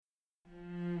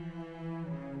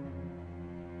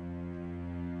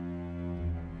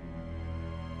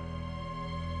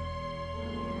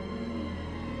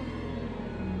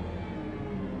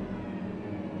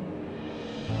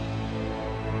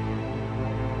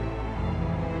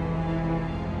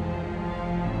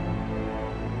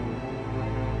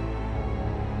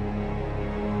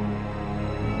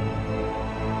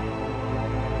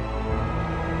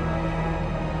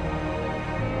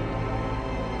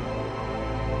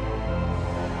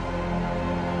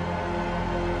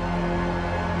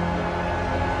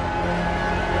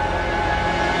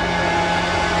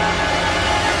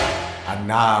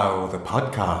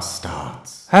podcast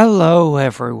starts. Hello,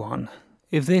 everyone.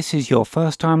 If this is your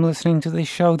first time listening to this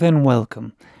show, then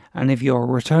welcome. And if you're a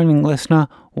returning listener,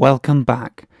 welcome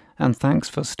back. And thanks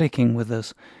for sticking with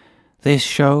us. This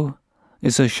show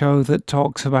is a show that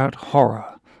talks about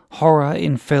horror. Horror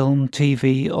in film,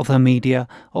 TV, other media,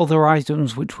 other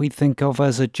items which we think of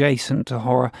as adjacent to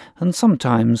horror, and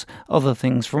sometimes other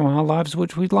things from our lives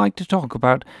which we'd like to talk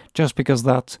about just because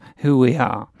that's who we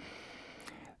are.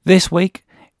 This week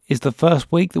is the first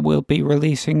week that we'll be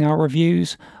releasing our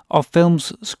reviews of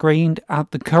films screened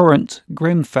at the current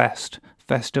Grimfest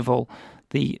Festival,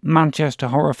 the Manchester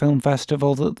Horror Film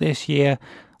Festival that this year,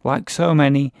 like so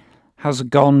many, has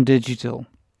gone digital.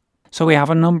 So we have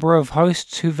a number of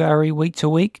hosts who vary week to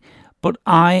week, but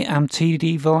I am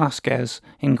TD Velasquez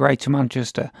in Greater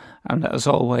Manchester, and as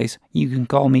always, you can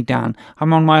call me Dan.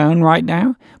 I'm on my own right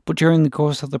now, but during the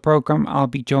course of the programme I'll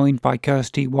be joined by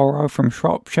Kirsty Worrow from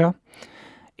Shropshire,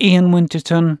 Ian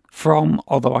Winterton from,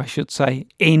 although I should say,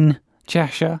 in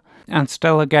Cheshire, and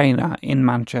Stella Gaynor in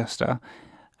Manchester.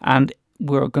 And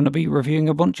we're going to be reviewing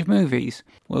a bunch of movies.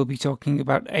 We'll be talking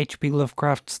about H.P.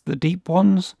 Lovecraft's The Deep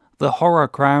Ones, The Horror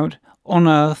Crowd,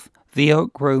 Unearth, The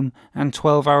Oak Room, and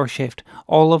 12-Hour Shift.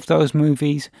 All of those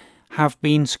movies have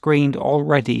been screened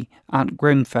already at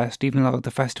Grimfest, even though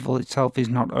the festival itself is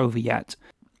not over yet.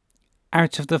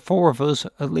 Out of the four of us,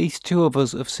 at least two of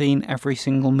us have seen every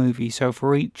single movie, so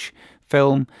for each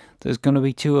film there's going to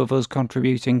be two of us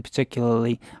contributing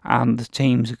particularly, and the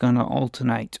teams are going to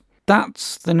alternate.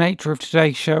 That's the nature of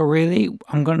today's show, really.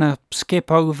 I'm going to skip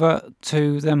over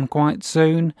to them quite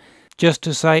soon. Just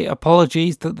to say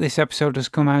apologies that this episode has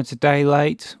come out a day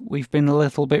late. We've been a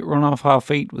little bit run off our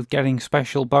feet with getting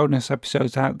special bonus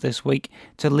episodes out this week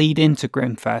to lead into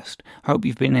Grimfest. Hope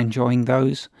you've been enjoying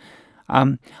those.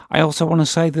 I also want to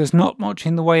say there's not much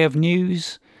in the way of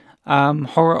news,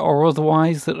 horror or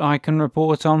otherwise, that I can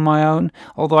report on my own,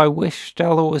 although I wish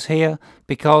Stella was here,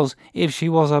 because if she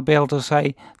was, I'd be able to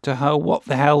say to her, what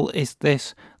the hell is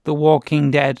this The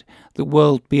Walking Dead, The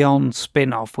World Beyond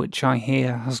spin-off, which I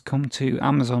hear has come to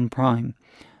Amazon Prime,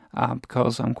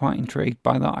 because I'm quite intrigued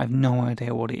by that. I have no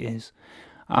idea what it is.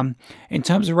 In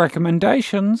terms of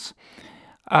recommendations,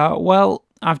 well,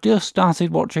 I've just started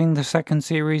watching the second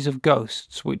series of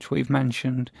Ghosts, which we've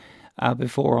mentioned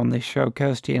before on this show.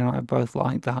 Kirsty and I both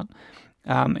like that.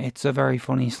 It's a very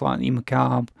funny, slightly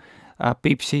macabre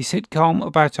BBC sitcom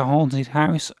about a haunted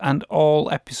house, and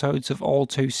all episodes of all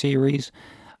two series,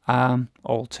 or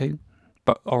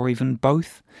even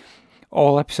both,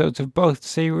 all episodes of both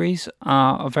series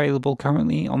are available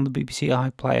currently on the BBC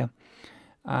iPlayer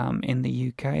in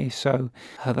the UK, so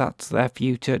that's there for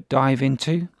you to dive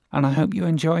into. And I hope you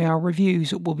enjoy our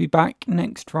reviews. We'll be back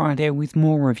next Friday with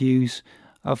more reviews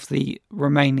of the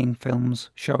remaining films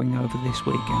showing over this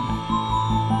weekend.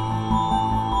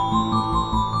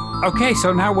 Okay,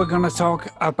 so now we're going to talk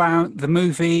about the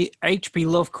movie H.P.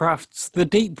 Lovecraft's The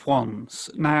Deep Ones.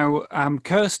 Now,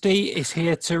 Kirsty is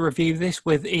here to review this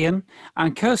with Ian.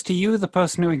 And Kirsty, you were the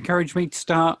person who encouraged me to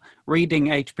start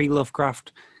reading H.P.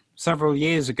 Lovecraft several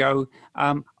years ago.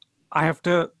 I have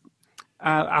to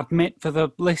admit for the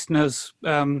listeners'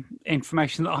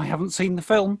 information that I haven't seen the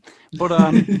film, but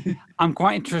I'm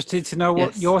quite interested to know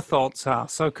what your thoughts are.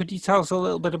 So could you tell us a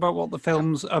little bit about what the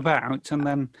film's about,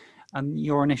 and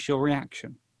your initial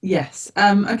reaction? Yes.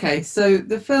 Okay, so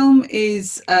the film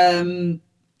is kind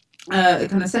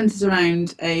of centres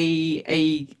around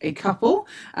a couple,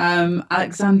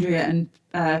 Alexandria and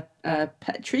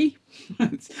Petrie,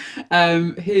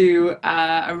 who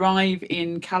arrive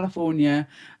in California,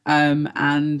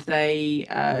 and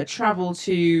they travel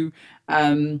to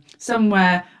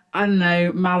somewhere, I don't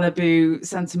know, Malibu,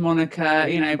 Santa Monica,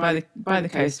 by the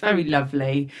coast, very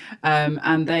lovely.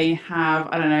 And they have,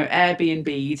 I don't know,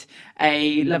 Airbnb'd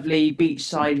a lovely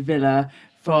beachside villa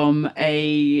from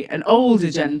an older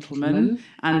gentleman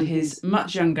and his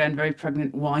much younger and very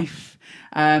pregnant wife.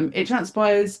 It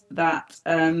transpires that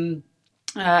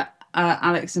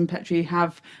Alex and Petrie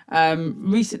have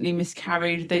recently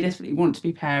miscarried. They desperately want to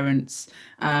be parents.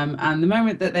 And the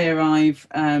moment that they arrive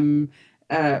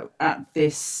at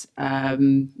this,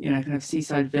 kind of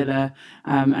seaside villa,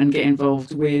 and get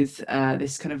involved with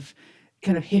this kind of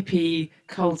hippie,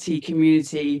 culty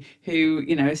community who,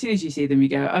 as soon as you see them, you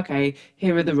go, okay,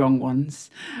 here are the wrong ones.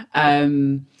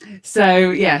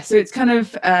 So it's kind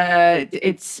of,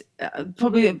 it's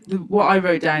probably what I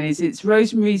wrote down is it's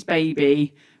Rosemary's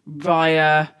Baby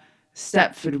via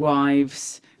Stepford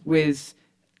Wives with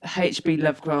H.P.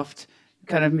 Lovecraft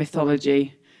kind of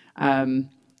mythology.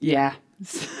 Okay.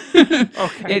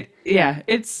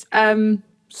 It's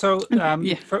So,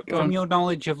 from your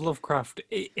knowledge of Lovecraft,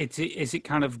 is it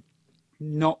kind of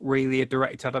not really a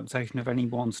direct adaptation of any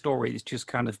one story. It's just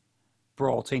kind of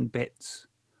brought in bits.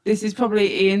 This is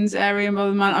probably Ian's area more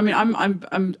than mine. I mean,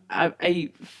 I'm a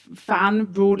fan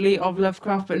broadly of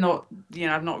Lovecraft, but not,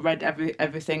 I've not read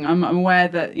everything. I'm aware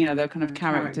that, there are kind of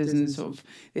characters and sort of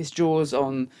this draws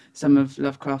on some of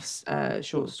Lovecraft's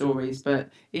short stories.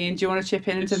 But Ian, do you want to chip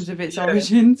in terms of its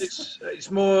origins? It's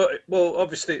more, well,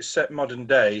 obviously it's set modern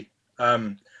day.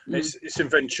 It's in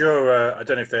Ventura. I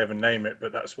don't know if they ever name it,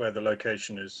 but that's where the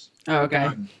location is. Oh, okay.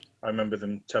 I remember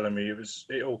them telling me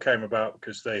it all came about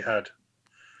because they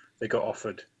got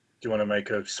offered, do you want to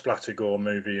make a splatter gore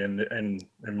movie in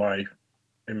my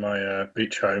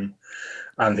beach home?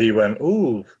 And he went,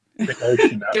 ooh, big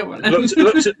ocean.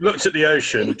 looked at the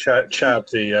ocean.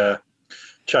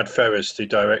 Chad Ferris, the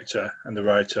director and the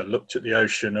writer, looked at the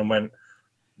ocean and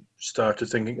started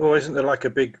thinking, oh, isn't there like a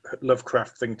big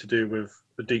Lovecraft thing to do with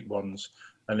the deep ones?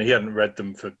 And he hadn't read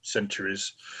them for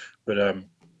centuries, but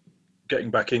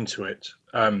getting back into it,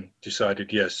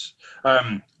 decided yes.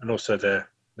 And also they're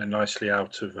nicely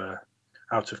out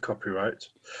of copyright,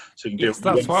 so you can do.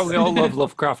 That's why we all love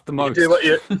Lovecraft the most. You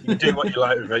can do what you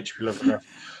like with H.P. Lovecraft.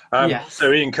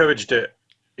 So he encouraged it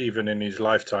even in his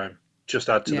lifetime. Just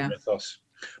add to the mythos.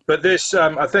 But this,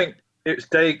 I think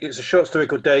it's a short story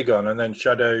called Dagon, and then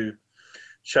Shadow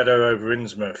over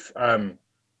Innsmouth,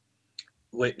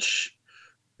 which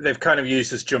they've kind of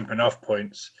used as jumping off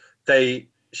points.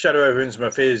 Shadow over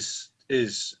Innsmouth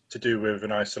is to do with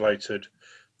an isolated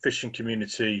fishing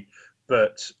community,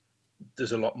 but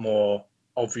there's a lot more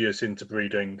obvious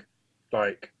interbreeding.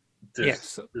 Like,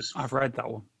 yes, I've read that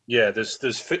one. Yeah, there's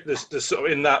sort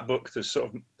of in that book. There's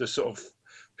sort of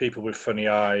people with funny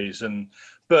eyes,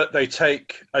 but they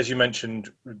take, as you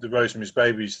mentioned, the Rosemary's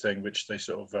Babies thing, which they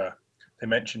sort of they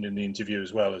mentioned in the interview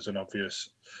as well as an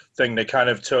obvious thing. They kind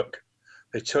of took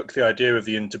the idea of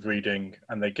the interbreeding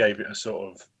and they gave it a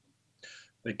sort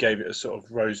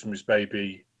of Rosemary's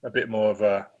Baby. A bit more of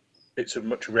it's a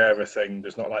much rarer thing.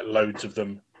 There's not like loads of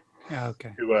them. Yeah,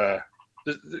 okay. Who I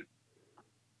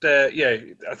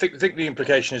think the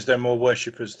implication is they're more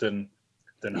worshippers than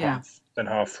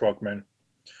half frogmen.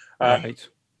 Right.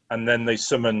 And then they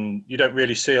summon. You don't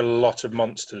really see a lot of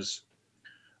monsters,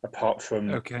 apart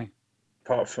from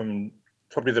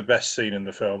probably the best scene in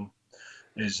the film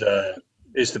is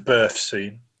the birth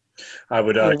scene. I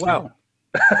would argue. Well,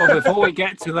 before we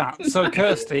get to that, so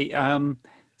Kirsty,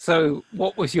 so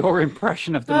what was your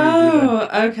impression of the movie? Oh,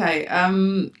 okay. I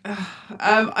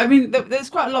mean, there's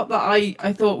quite a lot that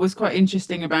I thought was quite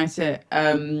interesting about it.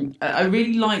 I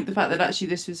really liked the fact that actually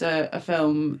this was a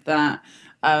film that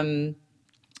kind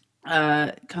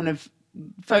of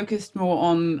focused more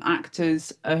on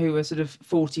actors who were sort of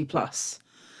 40 plus.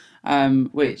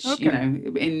 Which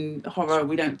in horror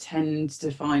we don't tend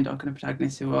to find our kind of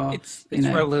protagonists who are it's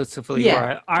relatively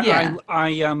rare.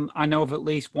 I know of at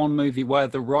least one movie where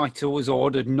the writer was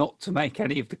ordered not to make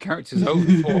any of the characters over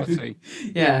 40.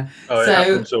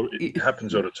 It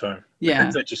happens all the time.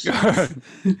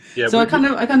 So I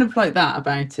kind of like that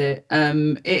about it.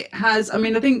 It has, I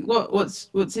mean, I think what's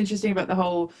interesting about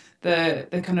the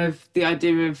kind of the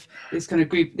idea of this kind of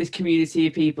group, this community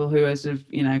of people who are sort of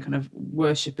kind of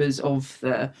worshippers of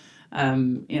the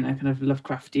kind of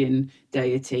Lovecraftian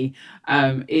deity,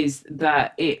 is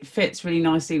that it fits really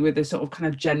nicely with the sort of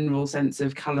kind of general sense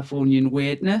of Californian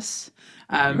weirdness,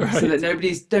 so that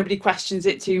nobody questions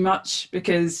it too much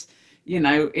because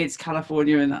it's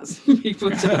California and that's people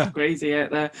are just crazy out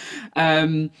there.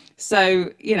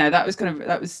 So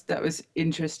that was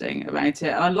interesting about it.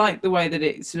 And I like the way that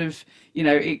it sort of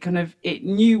it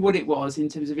knew what it was in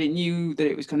terms of it knew that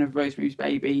it was kind of Rosemary's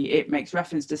Baby. It makes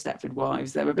reference to Stepford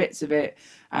Wives. There were bits of it,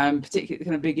 particularly at the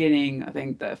kind of beginning, I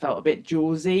think, that felt a bit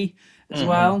Jawsy as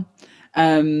well.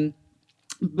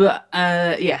 But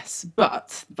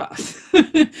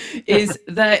is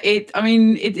that it? I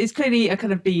mean, it's clearly a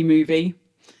kind of B movie,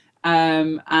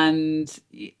 and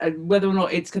whether or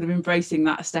not it's kind of embracing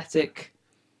that aesthetic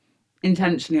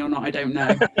intentionally or not, I don't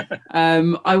know.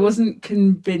 I wasn't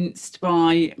convinced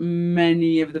by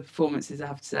many of the performances, I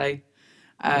have to say.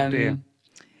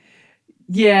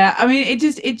 Yeah, I mean,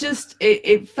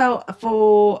 it felt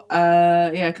for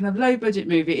kind of low budget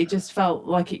movie. It just felt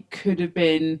like it could have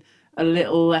been a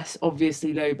little less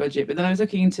obviously low budget. But then I was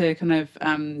looking into kind of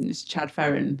it's Chad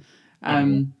Ferrin.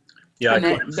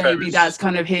 Maybe that's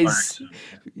kind of his.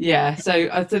 So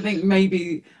I think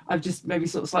maybe I've just maybe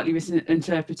sort of slightly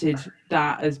misinterpreted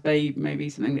that as maybe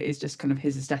something that is just kind of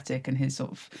his aesthetic and his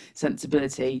sort of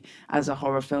sensibility as a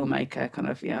horror filmmaker, kind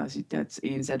of, as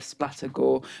Ian said, splatter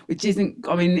gore, which isn't,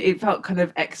 I mean, it felt kind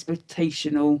of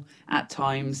exploitational at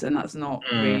times, and that's not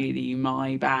really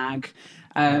my bag.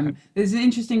 There's an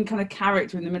interesting kind of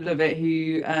character in the middle of it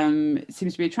who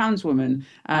seems to be a trans woman,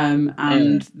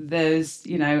 and there's,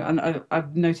 and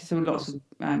I've noticed lots of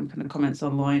kind of comments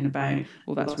online about,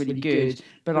 well, that's really good,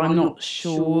 but I'm not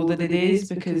sure that it is,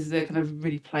 because they're kind of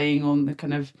really playing on the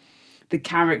kind of, the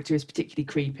character is particularly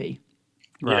creepy.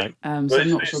 Right. So I'm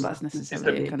not sure that's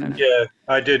necessarily kind of... Yeah,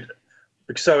 I did,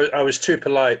 because I was too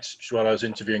polite while I was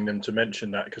interviewing them to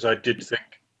mention that, because I did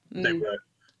think they were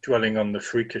dwelling on the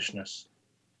freakishness,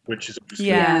 which is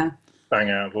obviously bang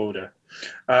out of order.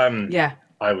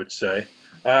 I would say.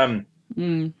 But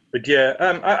yeah,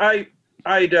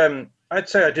 I'd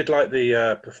say I did like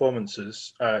the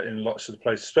performances in lots of the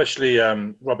places, especially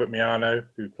Robert Miano,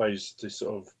 who plays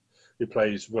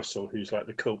Russell, who's like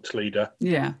the cult leader.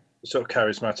 Yeah. Sort of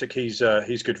charismatic.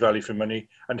 He's good value for money,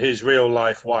 and his real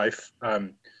life wife,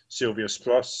 Sylvia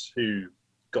Spross, who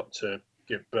got to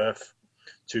give birth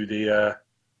to the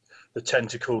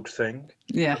tentacled thing.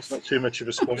 Yes. Not too much of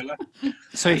a spoiler.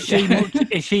 So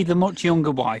is she the much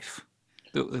younger wife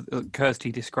that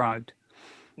Kirsty described?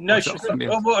 No, she's not.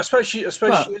 Well, I suppose she is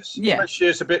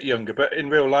a bit younger, but in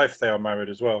real life they are married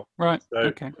as well. Right. So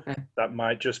okay. That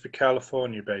might just be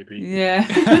California, baby. Yeah.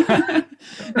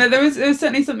 No, there was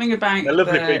certainly something about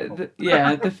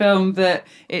the film that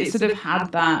it sort of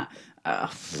had that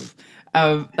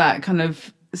that kind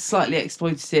of slightly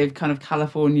exploitative kind of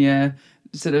California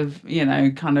sort of,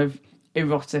 kind of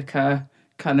erotica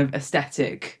kind of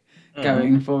aesthetic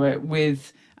going for it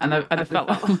with. And I felt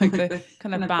like the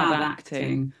kind of bad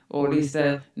acting, or at least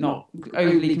the not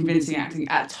overly convincing acting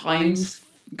at times,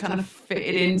 kind of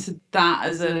fitted into that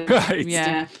as a but I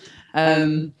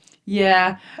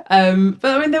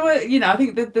mean, there were, I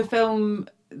think that the film,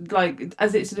 like,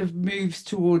 as it sort of moves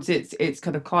towards its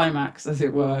kind of climax, as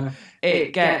it were,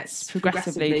 it gets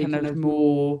progressively kind of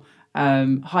more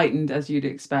heightened, as you'd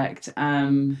expect.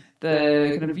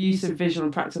 The kind of use of visual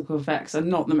and practical effects are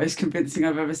not the most convincing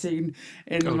I've ever seen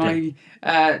in my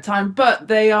time, but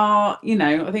they are,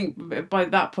 I think by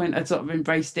that point I'd sort of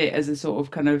embraced it as a sort of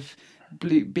kind of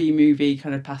B-movie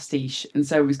kind of pastiche, and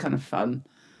so it was kind of fun.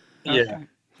 Yeah.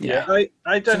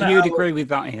 I don't know. You'd agree with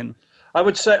that, Ian?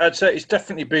 I'd say it's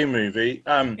definitely B-movie.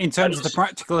 In terms of the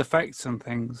practical effects and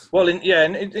things. Well,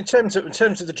 in terms of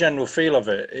the general feel of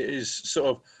it, it is sort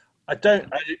of. I'd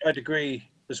agree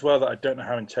as well that I don't know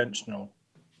how intentional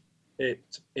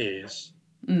it is,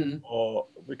 or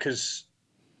because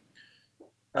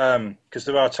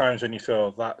there are times when you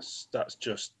feel that's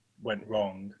just went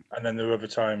wrong, and then there are other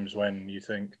times when you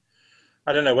think,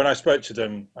 I don't know. When I spoke to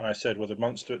them and I said, well, the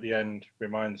monster at the end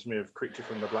reminds me of Creature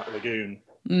from the Black Lagoon,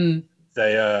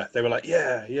 they were like,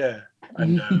 yeah,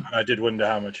 and I did wonder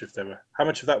how much of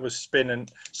that was spin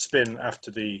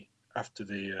after the fact.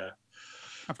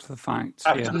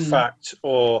 The fact,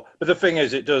 but the thing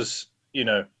is, it does,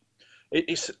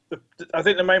 it's. I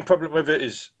think the main problem with it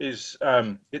is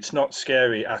it's not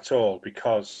scary at all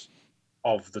because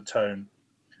of the tone.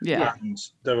 Yeah, and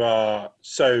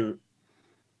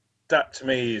that to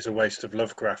me is a waste of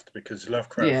Lovecraft, because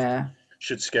Lovecraft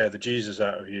should scare the Jesus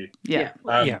out of you. Yeah,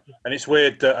 and it's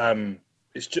weird that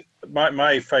it's just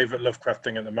my favourite Lovecraft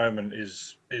thing at the moment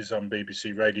is on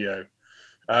BBC Radio.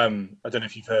 I don't know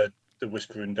if you've heard the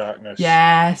Whisper in Darkness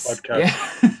podcast. Yeah.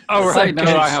 Oh, right. No,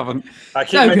 I haven't. I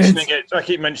keep mentioning it. I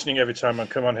keep mentioning every time I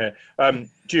come on here.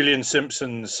 Julian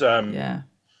Simpson's. I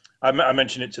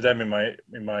mentioned it to them in my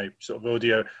sort of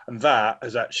audio, and that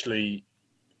has actually,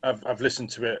 I've listened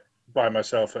to it by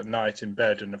myself at night in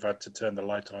bed, and I've had to turn the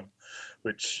light on,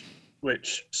 which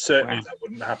certainly that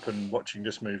wouldn't happen watching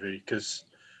this movie, because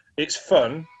it's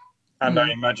fun, and I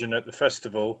imagine at the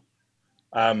festival,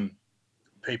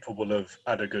 people will have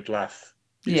had a good laugh.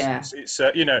 It's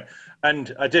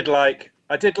and I did like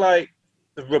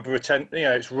the rubber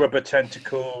it's rubber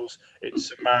tentacles.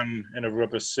 It's a man in a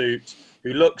rubber suit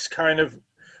who looks kind of.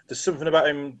 There's something about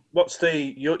him.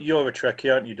 You're a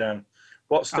Trekkie, aren't you, Dan?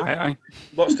 What's the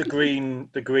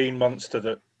green monster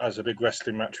that has a big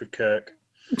wrestling match with Kirk?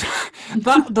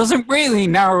 That doesn't really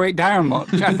narrow it down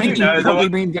much. I think you probably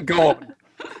mean the Gorn.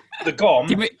 The Gorn.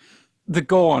 The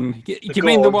Gorn. Do you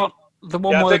mean the one? The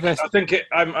one where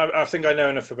I think I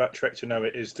know enough about Trek to know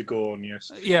it is the Gorn.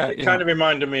 Yes. Yeah. It kind of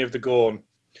reminded me of the Gorn,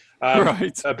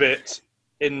 right? A bit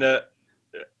in that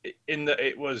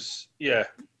it was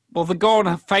Well, the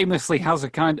Gorn famously has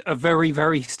a very,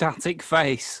 very static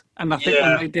face. And I think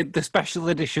when they did the special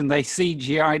edition, they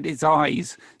CGI'd its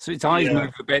eyes. So its eyes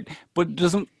move a bit, but it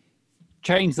doesn't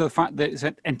change the fact that its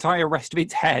entire rest of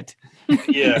its head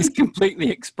is completely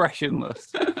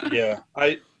expressionless.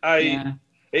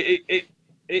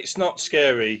 It's not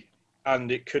scary,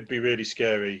 and it could be really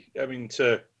scary. I mean,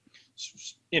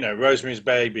 Rosemary's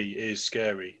Baby is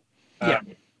scary.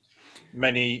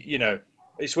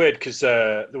 It's weird because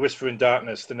The Whisper in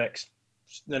Darkness, the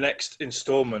next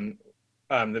installment,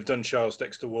 they've done Charles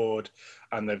Dexter Ward,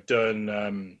 and they've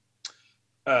done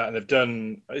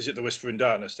is it The Whisper in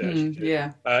Darkness? And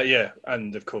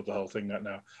they've called the whole thing that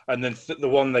now. And then the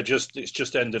one it's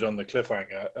just ended on the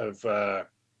cliffhanger of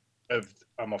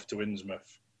I'm Off to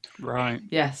Innsmouth. Right.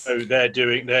 Yes. So they're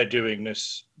doing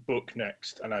this book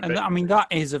next, and I mean that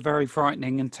is a very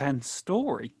frightening and tense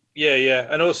story. Yeah,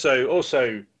 and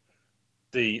also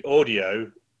the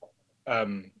audio,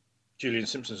 Julian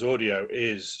Simpson's audio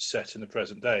is set in the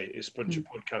present day. It's a bunch of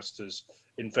podcasters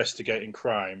investigating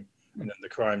crime, and then the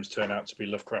crimes turn out to be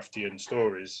Lovecraftian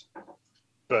stories,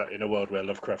 but in a world where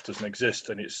Lovecraft doesn't exist,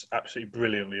 and it's absolutely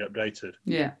brilliantly updated.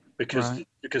 Yeah, because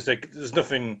there's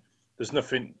nothing.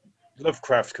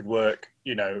 Lovecraft could work,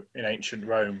 in ancient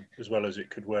Rome as well as it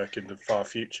could work in the far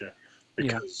future,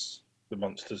 because the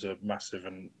monsters are massive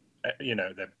and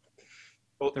they're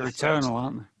eternal,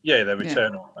 aren't they? Yeah, they're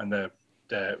eternal, and they're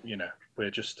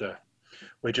we're just a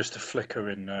flicker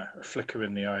in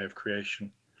the eye of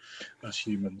creation as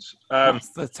humans. That's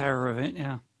the terror of it.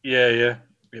 Yeah.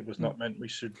 It was not meant we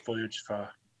should voyage far.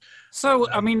 So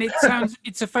I mean,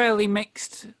 it's a fairly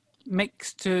mixed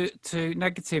to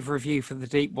negative review for the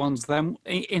Deep Ones. Then,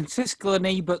 in Siskel and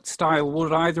Ebert style,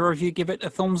 would either of you give it a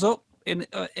thumbs up?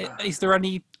 Is there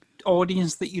any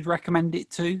audience that you'd recommend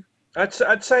it to?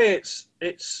 I'd say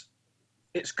it's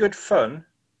good fun.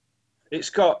 They're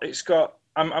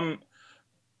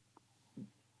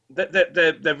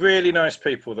really nice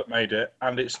people that made it,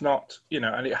 and it's not,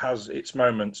 and it has its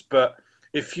moments. But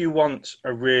if you want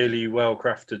a really well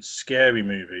crafted scary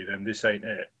movie, then this ain't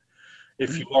it.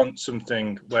 If you want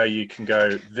something where you can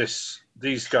go,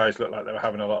 these guys look like they were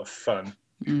having a lot of fun,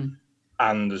 and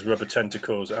there's rubber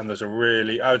tentacles, and there's some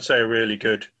really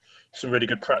good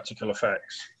practical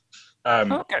effects.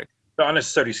 Not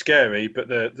necessarily scary, but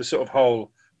the sort of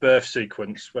whole birth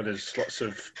sequence where there's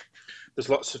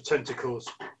lots of tentacles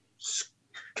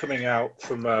coming out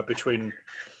from between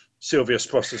Sylvia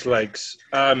Spross's legs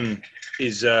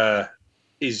is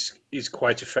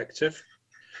quite effective.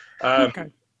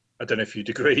 I don't know if you'd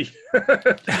agree.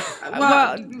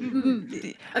 Well,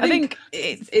 I think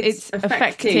it's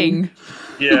affecting.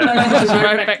 Yeah, it's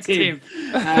very effective.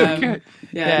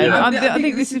 I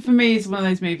think this is, for me, is one of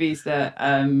those movies that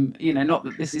not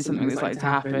that this is something that's likely to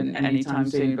happen anytime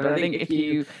soon, but I think if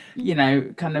you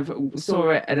kind of saw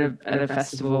it at a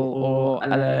festival or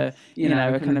at a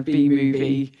kind of B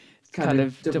movie kind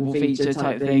of double feature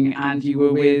type thing, and you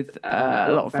were with a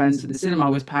lot of friends, and the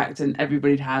cinema was packed and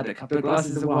everybody had a couple of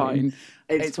glasses of wine,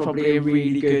 it's probably a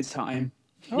really good time.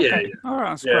 Okay. Yeah. All right,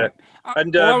 that's great.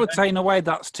 And I would say in a way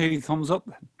that's 2 thumbs up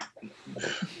then.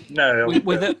 No,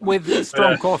 with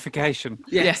strong qualification.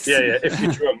 Yes. Yeah. If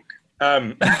you're drunk.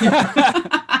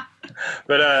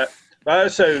 But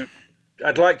also,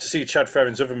 I'd like to see Chad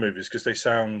Ferrin's other movies, because they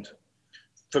sound,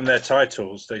 from their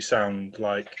titles, they sound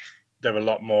like they're a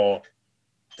lot more.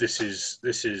 This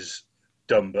is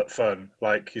dumb but fun.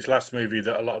 Like his last movie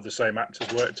that a lot of the same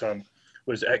actors worked on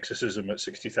was Exorcism at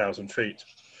 60,000 feet,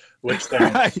 which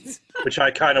I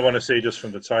kind of want to see just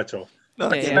from the title.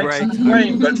 That's Snakes on a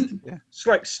plane, but it's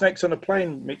like Snakes on a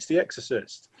Plane meets The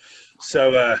Exorcist.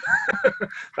 So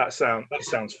that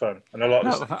sounds fun, and a lot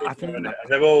of people in it.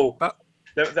 And they're all. I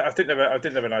think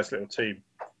they're a nice little team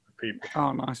of people.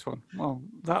 Oh, nice one. Well,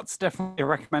 that's definitely a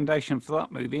recommendation for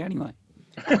that movie, anyway.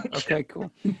 Okay, cool.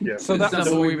 Yeah. So that's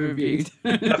all we reviewed.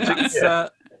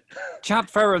 That's Chad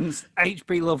Ferrin's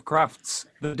H.P. Lovecraft's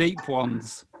The Deep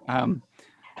Ones.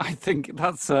 I think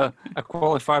that's a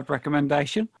qualified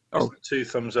recommendation. Oh, 2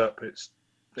 thumbs up. It's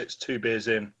 2 beers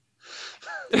in.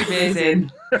 2 beers in.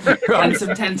 And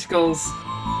some tentacles.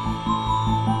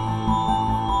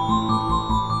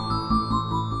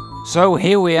 So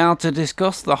here we are to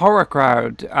discuss The Horror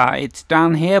Crowd. It's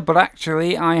Dan here, but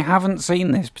actually I haven't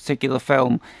seen this particular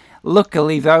film.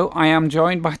 Luckily, though, I am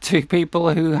joined by 2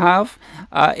 people who have.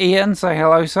 Ian, say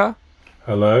hello, sir.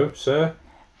 Hello, sir.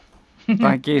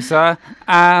 Thank you, sir.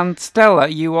 And Stella,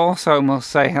 you also must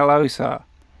say hello, sir.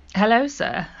 Hello,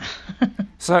 sir.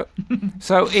 So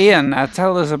Ian,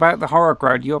 tell us about The Horror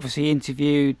Crowd. You obviously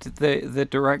interviewed the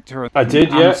director. I did,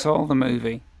 yeah. And saw the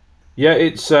movie. Yeah,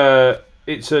 it's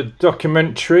it's a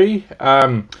documentary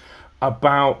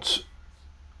about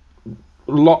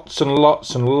lots and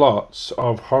lots and lots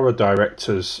of horror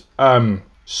directors.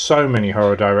 So many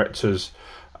horror directors.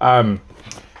 And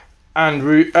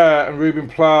Ruben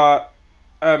Pla,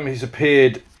 he's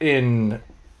appeared in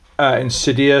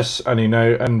Insidious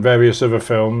and various other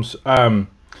films. And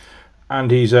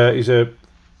he's a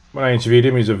when I interviewed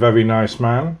him, he's a very nice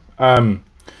man.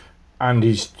 And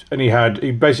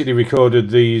he basically recorded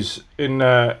these in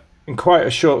quite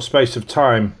a short space of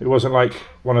time. It wasn't like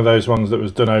one of those ones that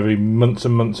was done over months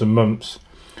and months and months.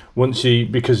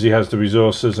 Because he has the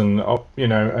resources and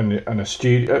a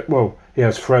studio. Well, he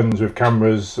has friends with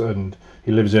cameras and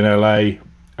he lives in LA.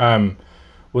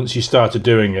 Once he started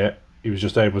doing it, he was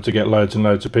just able to get loads and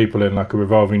loads of people in, like a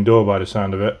revolving door by the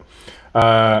sound of it.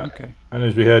 Okay. And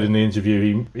as we heard in the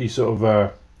interview, he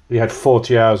had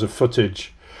 40 hours of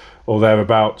footage or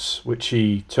thereabouts, which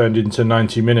he turned into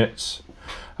 90 minutes.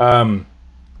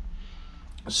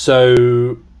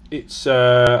 So it's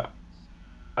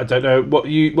I don't know what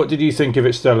did you think of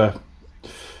it, Stella?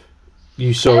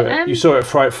 You saw it. You saw it at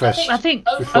Fright Fest. I think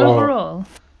overall,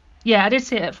 yeah, I did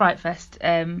see it at Fright Fest.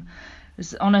 It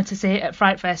was an honour to see it at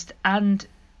Fright Fest, and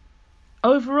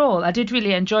overall, I did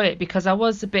really enjoy it because I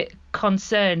was a bit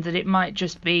concerned that it might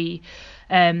just be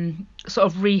sort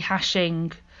of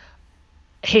rehashing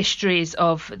histories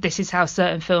of this is how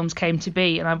certain films came to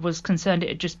be, and I was concerned it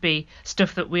would just be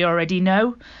stuff that we already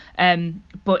know,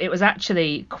 but it was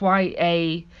actually quite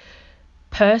a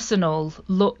personal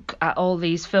look at all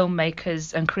these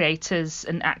filmmakers and creators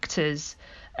and actors,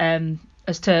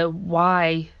 as to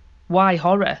why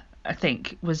horror, I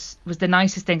think, was the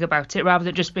nicest thing about it, rather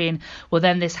than just being, well,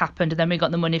 then this happened and then we got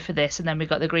the money for this and then we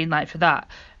got the green light for that.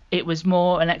 It was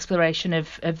more an exploration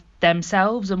of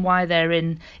themselves and why they're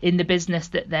in the business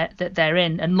that they're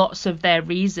in, and lots of their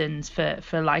reasons for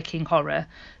liking horror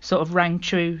sort of rang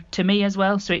true to me as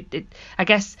well. So I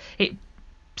guess it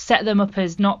set them up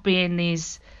as not being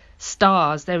these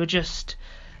stars. They were just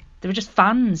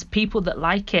fans, people that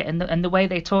like it, and the way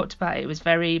they talked about it was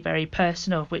very, very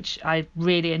personal, which I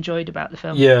really enjoyed about the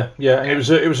film. Yeah, and it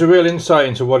was a real insight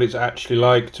into what it's actually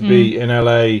like to be in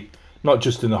LA, not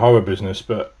just in the horror business,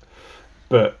 but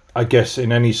I guess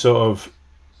in any sort of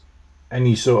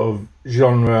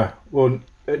genre, or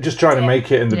just trying to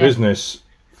make it in the business,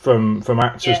 from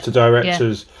actors to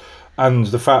directors, and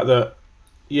the fact that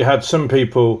you had some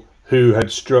people who had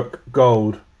struck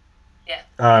gold,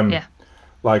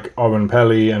 like Oren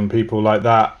Peli and people like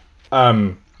that,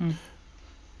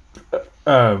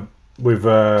 with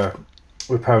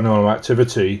Paranormal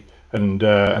Activity and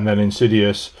then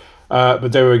Insidious,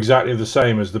 but they were exactly the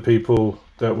same as the people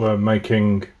that were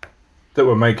making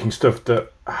stuff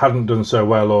that hadn't done so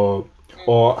well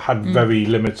or had very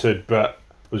limited but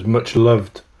was much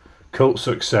loved cult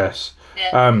success.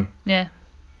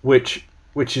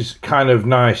 Which is kind of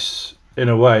nice in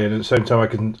a way, and at the same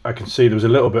time I can see there was a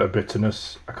little bit of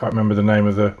bitterness. I can't remember the name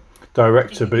of the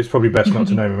director, but it's probably best not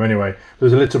to name him anyway. There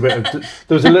was a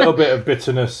little bit of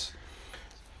bitterness.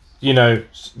 You know,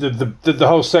 the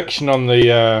whole section on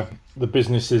the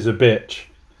business is a bitch.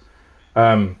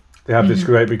 They have this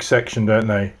great big section, don't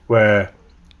they, where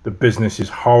the business is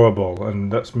horrible,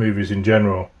 and that's movies in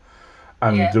general.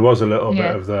 And there was a little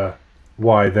bit of the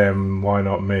why them, why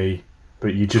not me?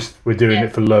 But we're doing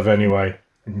it for love anyway.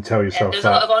 You can tell yourself there's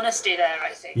that. There's a lot of honesty there,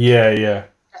 I think. Yeah.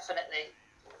 Definitely.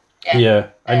 Yeah.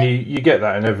 And you get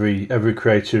that in every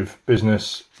creative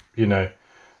business, you know,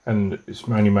 and it's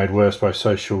only made worse by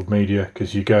social media,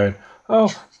 because you're going, oh,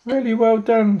 really well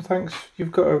done, thanks,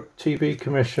 you've got a TV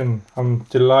commission, I'm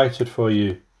delighted for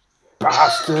you,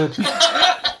 bastard.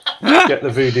 Get the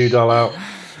voodoo doll out.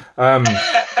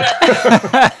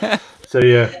 So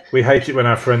yeah, we hate it when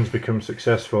our friends become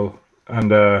successful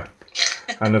and other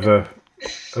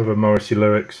Morrissey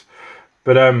lyrics,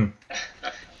 but I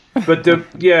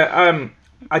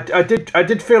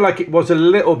did feel like it was a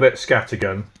little bit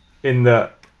scattergun in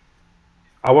that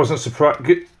I wasn't surprised.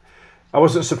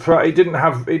 It didn't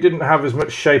have as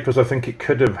much shape as I think it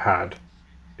could have had.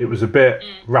 It was a bit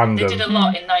random. They did a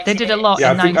lot in 90 minutes. They did a lot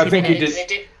in 90 minutes.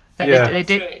 They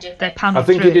did. They panelled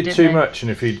through. I think he did too much,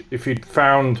 and if he'd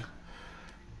found,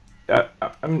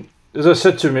 as I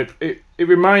said to him, it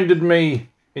reminded me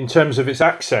in terms of its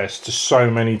access to so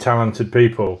many talented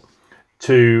people.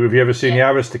 Have you ever seen The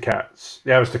Aristocrats?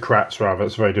 The Aristocrats, rather.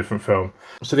 It's a very different film.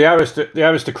 So The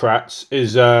Aristocrats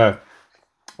is a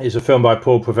film by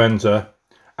Paul Provenza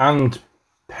and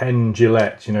Penn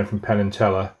Jillette, you know, from Penn and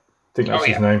Teller. I think that's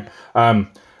his name. And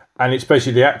it's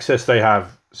basically the access they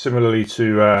have, similarly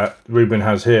to Ruben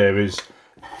has here, is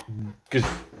because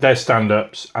they're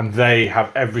stand-ups and they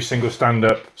have every single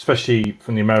stand-up, especially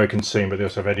from the American scene, but they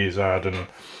also have Eddie Izzard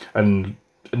and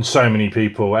so many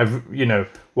people.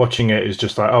 Watching it is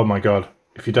just like, oh my god.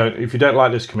 If you don't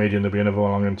like this comedian, there'll be another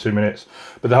one longer than 2 minutes.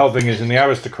 But the whole thing is, in the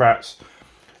Aristocrats,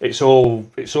 it's all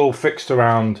fixed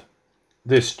around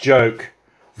this joke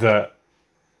that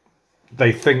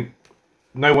they think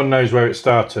no one knows where it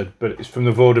started, but it's from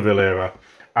the vaudeville era.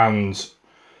 And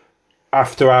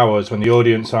after hours, when the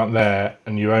audience aren't there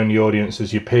and your only audience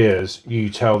is your peers, you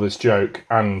tell this joke,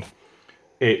 and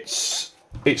it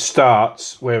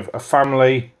starts with a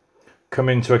family come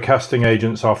into a casting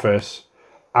agent's office,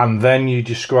 and then you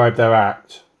describe their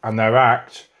act, and their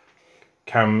act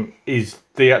is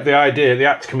the idea. The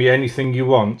act can be anything you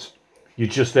want. You're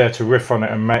just there to riff on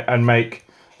it and make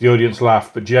the audience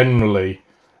laugh, but generally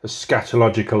as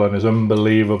scatological and as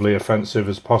unbelievably offensive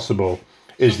as possible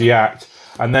is the act.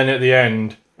 And then at the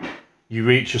end, you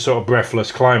reach a sort of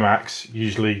breathless climax,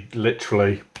 usually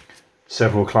literally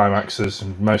several climaxes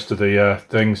and most of the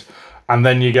things. And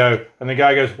then you go, and the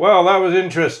guy goes, well, that was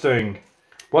interesting.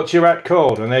 What's your act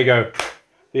called? And they go,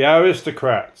 The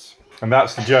Aristocrats. And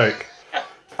that's the joke.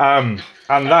 And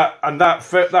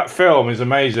that film is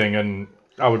amazing, and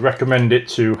I would recommend it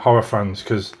to horror fans,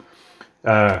 because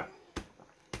not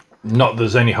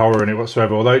there's any horror in it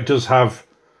whatsoever, although it does have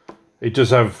some it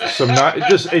does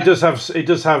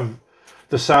have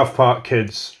the South Park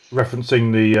kids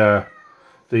referencing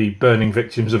the burning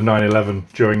victims of 9/11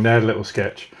 during their little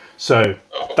sketch. So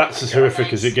that's as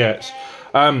horrific as it gets.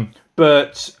 Anyway,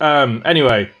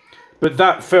 but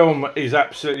that film is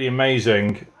absolutely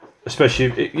amazing, especially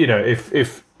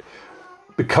if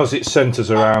because it centers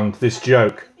around this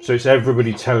joke. So it's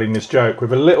everybody telling this joke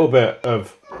with a little bit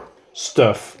of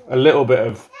stuff, a little bit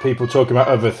of people talking about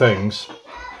other things.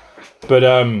 But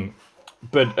I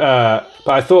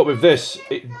thought with this,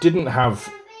 it didn't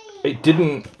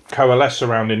coalesce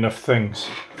around enough things.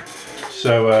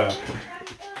 So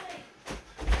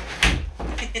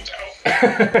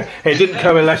it didn't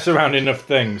coalesce around enough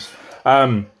things.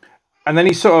 And then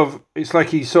it's like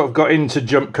he sort of got into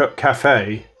Jump Cut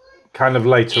Cafe kind of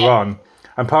later on.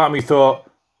 And part of me thought,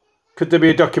 could there be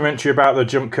a documentary about the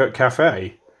Jump Cut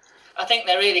Cafe? I think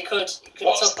they really could.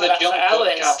 What's the Jump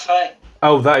Cut Cafe?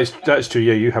 Oh, that's true.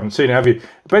 Yeah, you haven't seen it, have you?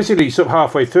 Basically, sort of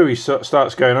halfway through, he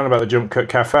starts going on about the Jump Cut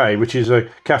Cafe, which is a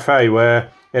cafe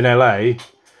where in LA,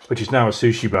 which is now a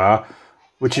sushi bar,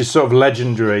 which is sort of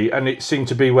legendary, and it seemed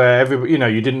to be where everybody,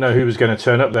 you didn't know who was going to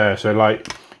turn up there. So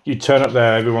like, you'd turn up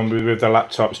there, everyone with their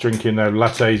laptops, drinking their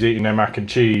lattes, eating their mac and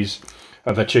cheese,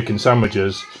 and their chicken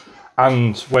sandwiches,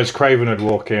 and Wes Craven would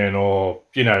walk in, or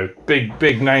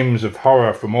big names of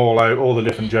horror from all the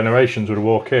different generations would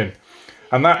walk in.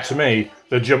 And that, to me,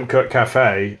 the Jump Cut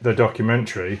Cafe, the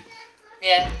documentary,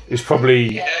 is probably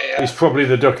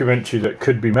the documentary that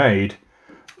could be made.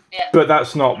 Yeah. But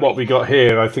that's not what we got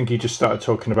here. I think he just started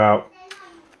talking about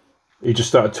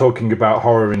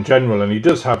horror in general, and he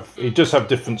does have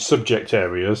different subject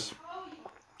areas.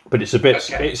 But it's a bit,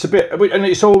 and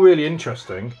it's all really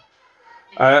interesting,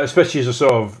 especially as a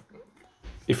sort of,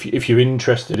 if you're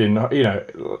interested in,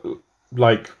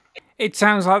 like. It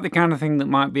sounds like the kind of thing that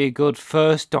might be a good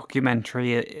first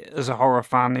documentary as a horror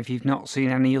fan if you've not seen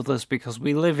any others, because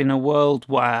we live in a world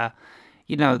where,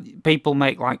 people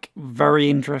make like very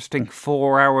interesting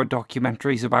 4-hour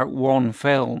documentaries about one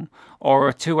film, or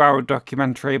a 2-hour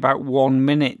documentary about 1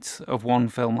 minute of one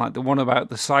film, like the one about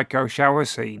the psycho shower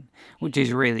scene, which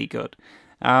is really good.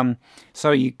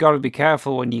 So you've got to be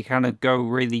careful when you kind of go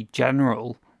really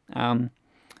general.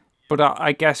 But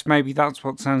I guess maybe that's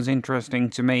what sounds interesting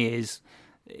to me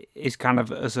is kind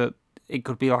of it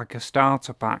could be like a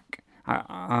starter pack.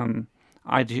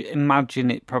 I'd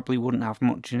imagine it probably wouldn't have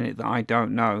much in it that I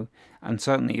don't know, and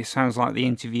certainly it sounds like the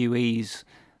interviewees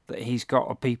that he's got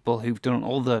are people who've done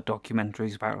other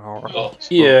documentaries about horror.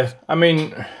 Yeah, I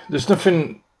mean, there's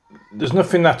nothing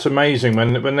that's amazing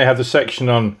when they have the section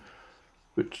on,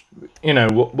 which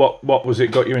what was it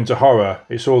got you into horror?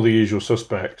 It's all the usual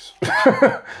suspects.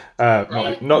 Not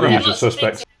the usual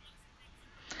suspects.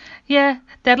 Yeah,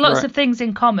 they had lots of things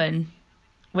in common,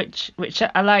 which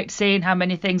I liked seeing how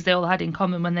many things they all had in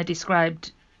common when they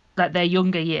described like their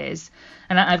younger years.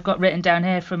 And I've got written down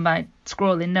here from my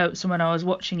scrolling notes from when I was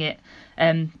watching it,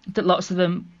 that lots of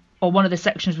them, or one of the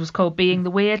sections was called Being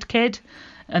the Weird Kid.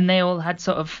 And they all had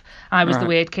sort of, I was the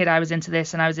weird kid, I was into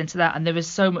this and I was into that. And there was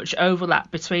so much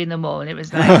overlap between them all. And it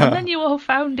was like, and then you all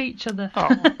found each other.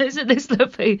 Oh. Isn't this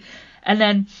lovely? And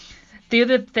then the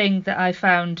other thing that I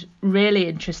found really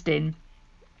interesting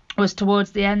was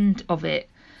towards the end of it,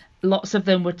 lots of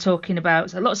them were talking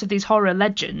about, lots of these horror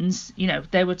legends,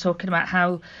 they were talking about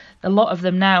how a lot of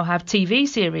them now have TV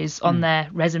series on their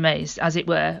resumes, as it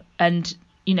were. And,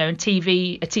 a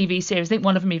TV series, I think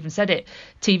one of them even said it,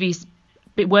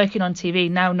 working on TV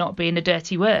now not being a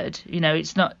dirty word.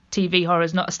 It's not, TV horror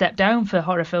is not a step down for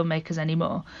horror filmmakers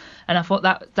anymore. And I thought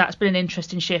that's been an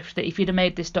interesting shift, that if you'd have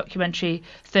made this documentary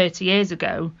 30 years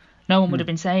ago, no one would have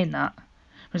been saying that.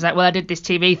 It was like, well, I did this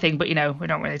TV thing, but, we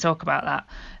don't really talk about that.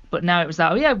 But now it was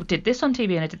like, oh yeah, we did this on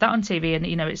TV and I did that on TV, and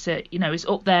it's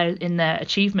up there in their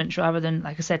achievements rather than,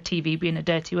 like I said, TV being a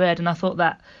dirty word. And I thought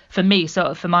that, for me, sort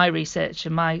of for my research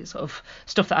and my sort of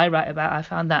stuff that I write about, I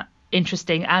found that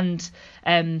interesting, and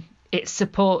it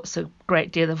supports a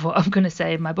great deal of what I'm going to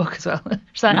say in my book as well.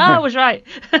 It's like, I was right.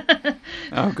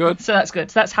 Oh, good. So that's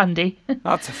good. So that's handy.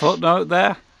 That's a footnote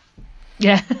there.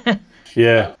 Yeah.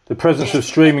 Yeah, the presence of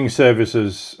streaming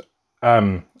services.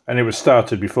 And it was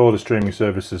started before the streaming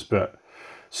services, but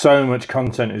so much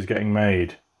content is getting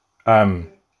made. There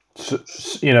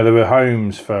were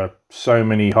homes for so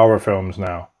many horror films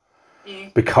now,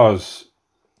 because,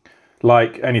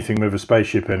 like anything with a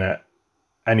spaceship in it,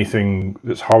 anything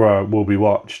that's horror will be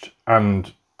watched.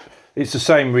 And it's the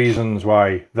same reasons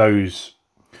why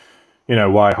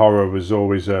why horror was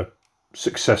always a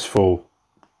successful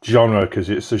genre, because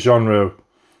it's a genre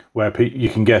where you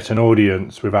can get an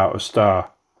audience without a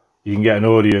star. You can get an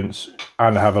audience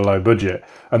and have a low budget,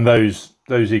 and those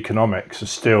economics are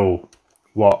still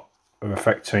what are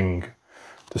affecting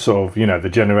the sort of the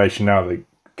generation now that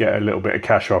get a little bit of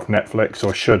cash off Netflix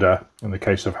or Shudder in the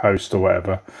case of Host or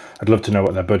whatever. I'd love to know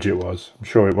what their budget was. I'm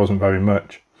sure it wasn't very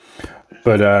much,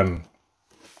 but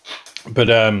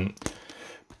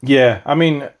yeah. I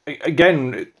mean,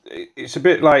 again, it's a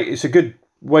bit like, it's a good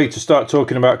way to start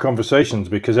talking about conversations,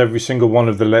 because every single one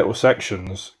of the little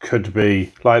sections could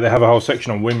be like, they have a whole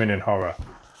section on women in horror.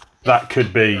 That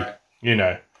could be,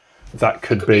 that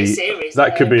could be a series,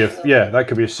 that could be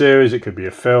a series. It could be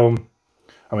a film.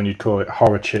 I mean, you'd call it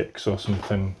Horror Chicks or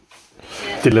something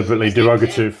deliberately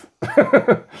derogative.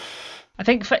 I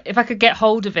think if I could get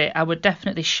hold of it, I would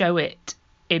definitely show it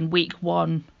in week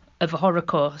 1 of a horror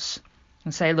course.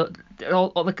 And say, look,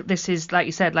 this is, like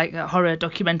you said, like a horror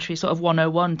documentary sort of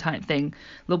 101 type thing.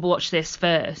 We'll watch this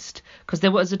first. Because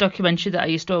there was a documentary that I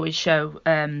used to always show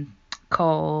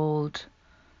called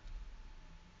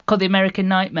The American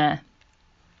Nightmare.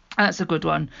 That's a good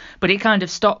one. But it kind of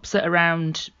stops at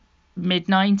around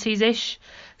mid-90s-ish.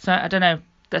 So I don't know.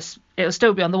 It'll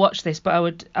still be on the watch list, but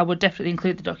I would definitely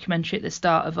include the documentary at the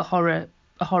start of a horror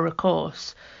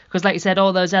course. Because like you said,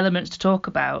 all those elements to talk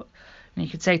about, and you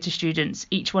could say to students,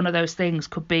 each one of those things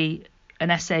could be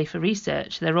an essay for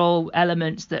research. They're all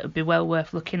elements that would be well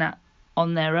worth looking at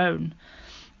on their own.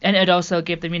 And it'd also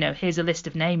give them, here's a list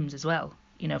of names as well,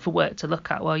 for work to look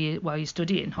at while you're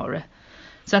studying horror.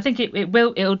 So I think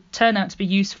it'll turn out to be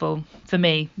useful for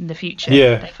me in the future.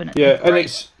 Yeah, definitely. Yeah, and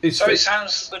So it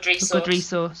sounds good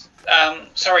resource.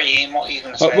 Sorry, Ian, what are you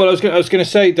going to say? Well, I was going to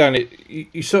say, Dan,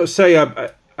 you sort of say,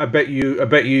 I bet you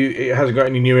it hasn't got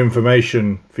any new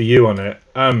information for you on it.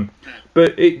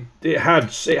 But it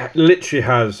literally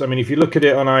has. I mean, if you look at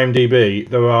it on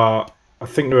IMDb, I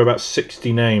think there are about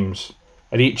 60 names,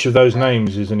 and each of those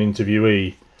names is an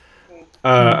interviewee.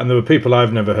 And there were people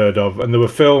I've never heard of, and there were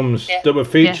films that were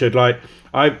featured. Like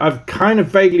I've kind of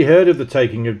vaguely heard of the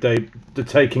taking of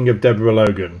Deborah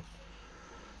Logan,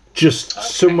 just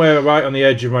somewhere right on the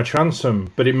edge of my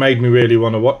transom. But it made me really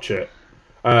want to watch it.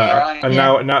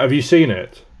 Now, have you seen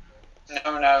it?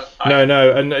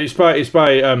 No. And it's by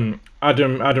Adam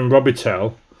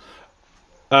Robitel,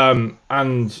 and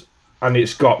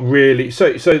it's got really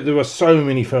so there are so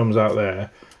many films out there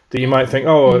that you might think,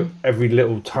 every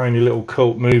little tiny little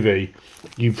cult movie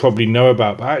you probably know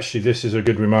about, but actually this is a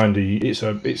good reminder. It's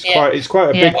quite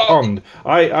a big pond.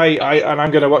 And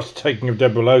I'm going to watch The Taking of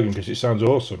Deborah Logan because it sounds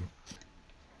awesome.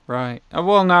 Right.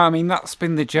 Well, no, I mean, that's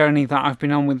been the journey that I've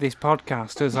been on with this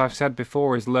podcast, as I've said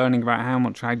before, is learning about how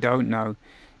much I don't know,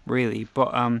 really.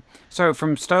 But so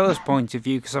from Stella's point of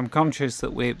view, because I'm conscious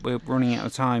that we're running out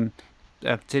of time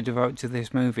to devote to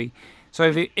this movie. So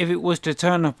if it was to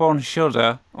turn up on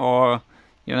Shudder or,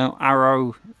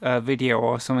 Arrow Video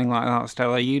or something like that,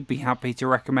 Stella, you'd be happy to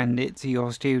recommend it to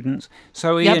your students.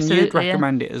 So Ian, you'd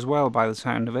recommend it as well, by the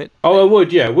sound of it. Oh, I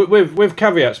would, yeah, with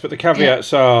caveats, but the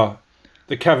caveats are.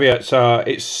 The caveats are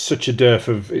it's such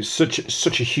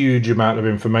a huge amount of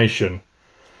information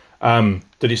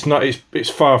that it's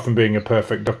far from being a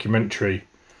perfect documentary.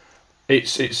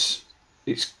 But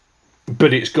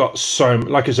it's got so,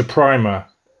 like, as a primer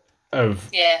of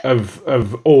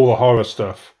all the horror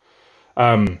stuff.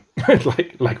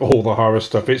 like all the horror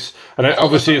stuff.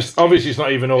 Obviously it's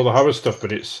not even all the horror stuff,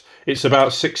 but it's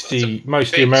about 60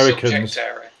 mostly Americans.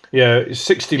 Yeah, it's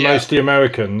 60 mostly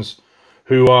Americans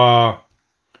who are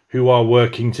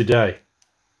working today.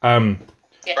 Right.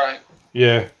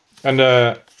 Yeah,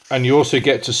 and you also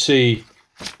get to see,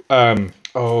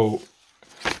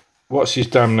 what's his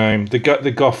damn name?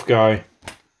 The goth guy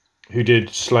who did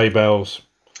Sleigh Bells.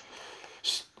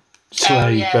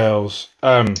 Bells.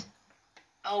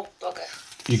 Oh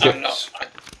bugger! You get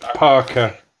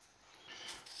Parker.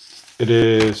 It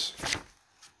is.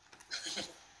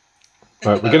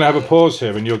 Right, we're going to have a pause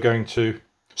here, and you're going to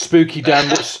Spooky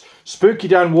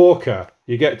Dan Walker.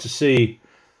 You get to see.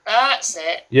 That's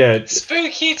it. Yeah.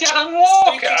 Spooky Dan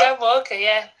Walker. Spooky Dan Walker,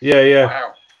 yeah. Yeah.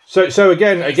 Wow. So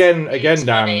again, Dan,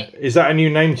 funny. is that a new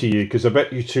name to you? Because I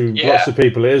bet you to lots of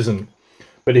people it isn't.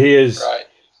 But he is. Right.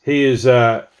 He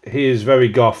is very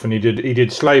goth, and he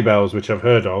did Sleigh Bells, which I've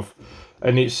heard of,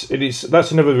 and it's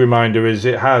that's another reminder. It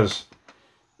has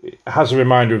a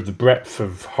reminder of the breadth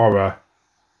of horror,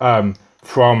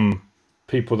 from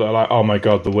people that are like, oh my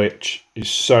god, The Witch is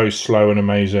so slow and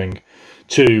amazing,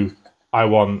 to I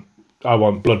want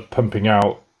blood pumping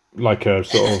out like a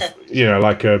sort of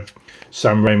like a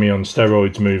Sam Raimi on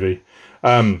steroids movie,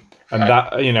 and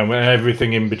that and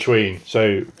everything in between.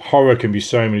 So horror can be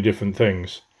so many different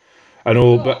things. And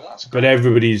but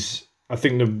everybody's. I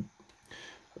think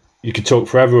you could talk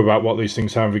forever about what these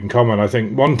things have in common. I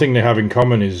think one thing they have in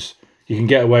common is you can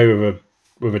get away with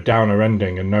a downer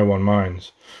ending and no one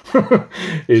minds.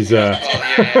 is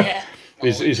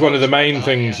one of the main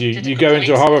things. You go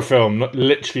into a horror film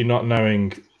literally not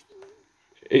knowing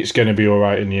it's going to be all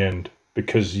right in the end,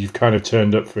 because you've kind of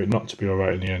turned up for it not to be all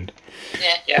right in the end.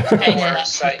 Yeah.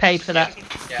 Paid for that.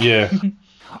 Yeah.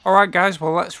 All right, guys.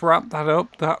 Well, let's wrap that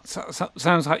up. That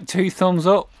sounds like 2 thumbs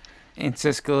up in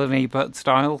Siskel and Ebert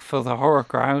style for the horror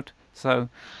crowd. So,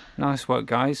 nice work,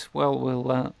 guys. Well,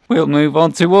 we'll move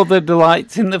on to other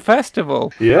delights in the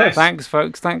festival. Yes. Thanks,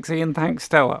 folks. Thanks, Ian. Thanks,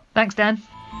 Stella. Thanks, Dan.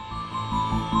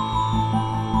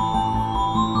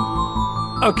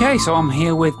 Okay, so I'm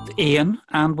here with Ian,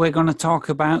 and we're going to talk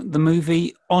about the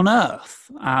movie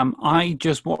Unearth. I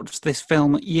just watched this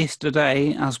film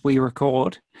yesterday as we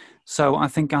record, so I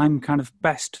think I'm kind of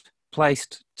best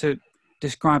placed to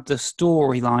describe the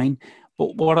storyline.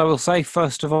 But what I will say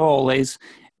first of all is,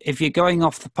 if you're going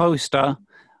off the poster,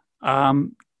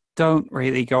 don't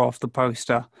really go off the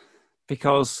poster,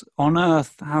 because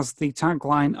Unearth has the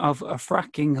tagline of a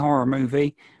fracking horror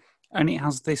movie, and it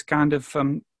has this kind of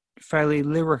fairly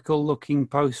lyrical looking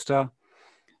poster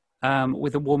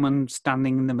with a woman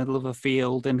standing in the middle of a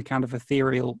field in a kind of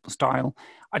ethereal style.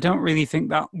 I don't really think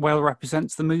that well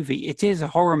represents the movie. It is a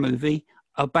horror movie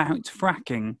about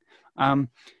fracking.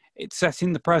 It's set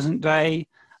in the present day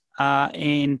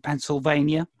in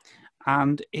Pennsylvania,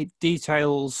 and it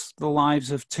details the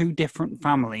lives of 2 different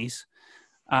families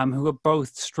who are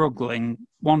both struggling.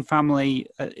 One family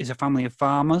is a family of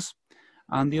farmers,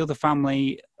 and the other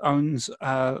family owns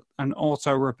an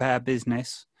auto repair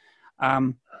business.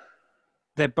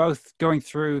 They're both going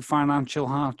through financial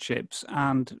hardships,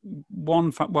 and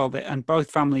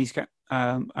both families get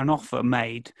an offer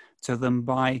made to them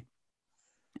by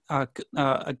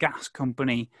a gas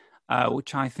company,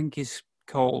 which I think is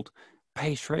called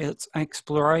Patriots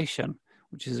Exploration,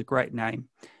 which is a great name.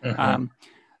 Mm-hmm.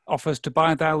 Offers to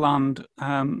buy their land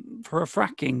for a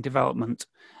fracking development.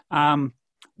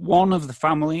 One of the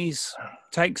families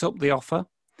takes up the offer,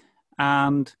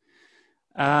 and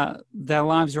their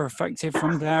lives are affected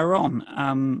from there on.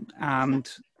 And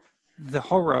the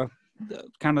horror,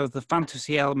 kind of the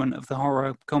fantasy element of the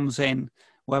horror comes in,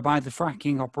 whereby the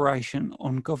fracking operation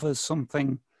uncovers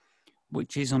something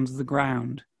which is under the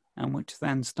ground and which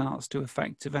then starts to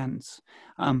affect events.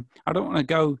 I don't want to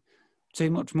go too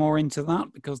much more into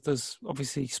that because there's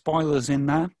obviously spoilers in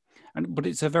there, but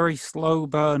it's a very slow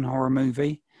burn horror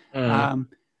movie. I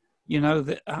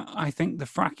think the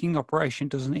fracking operation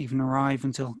doesn't even arrive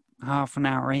until half an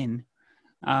hour in,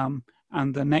 and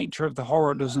the nature of the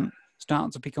horror doesn't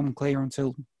start to become clear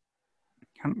until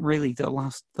really the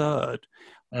last third.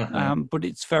 But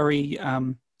it's very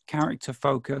character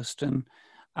focused and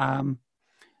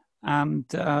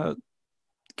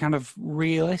kind of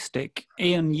realistic.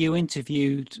 Ian, you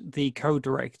interviewed the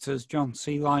co-directors John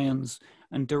C. Lyons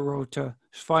and Dorota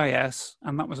Schweiss,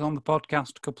 and that was on the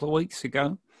podcast a couple of weeks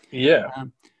ago. Yeah.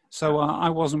 So I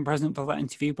wasn't present for that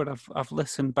interview, but I've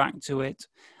listened back to it,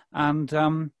 and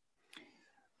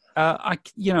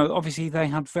obviously they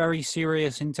had very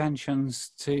serious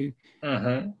intentions to,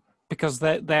 because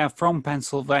they're from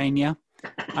Pennsylvania,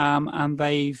 and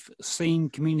they've seen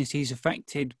communities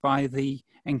affected by the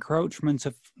encroachment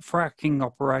of fracking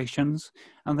operations,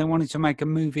 and they wanted to make a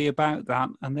movie about that.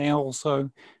 And they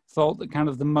also thought that kind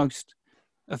of the most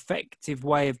effective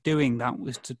way of doing that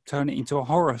was to turn it into a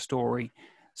horror story.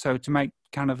 So to make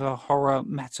kind of a horror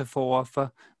metaphor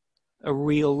for a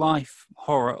real life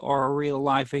horror or a real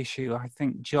life issue. I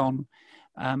think John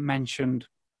mentioned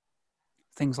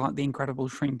things like The Incredible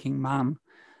Shrinking Man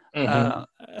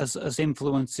as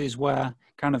influences where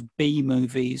kind of B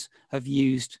movies have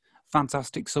used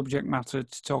fantastic subject matter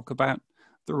to talk about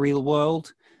the real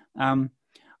world. And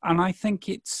I think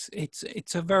it's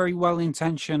a very well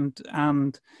intentioned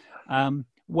and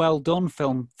well done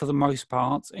film for the most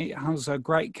part. It has a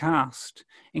great cast,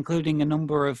 including a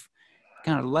number of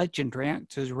kind of legendary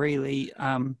actors, really.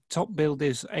 Top billed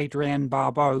is Adrienne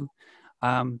Barbeau,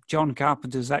 John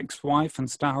Carpenter's ex-wife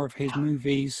and star of his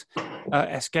movies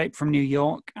Escape from New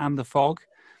York and The Fog,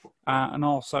 and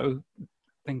also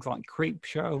things like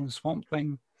Creepshow and Swamp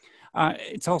Thing.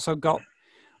 It's also got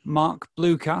Mark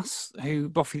Blucas, who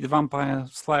Buffy the Vampire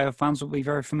Slayer fans will be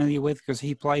very familiar with because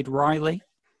he played Riley,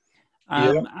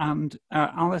 and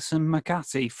Alison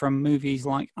McCarthy from movies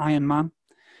like Iron Man.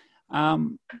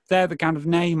 They're the kind of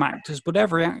name actors, but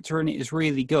every actor in it is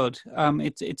really good.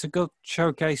 It's a good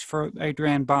showcase for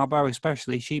Adrienne Barbeau,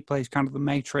 especially. She plays kind of the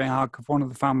matriarch of one of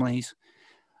the families,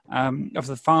 of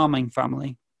the farming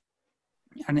family,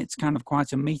 and it's kind of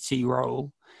quite a meaty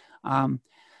role.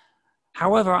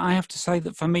 However, I have to say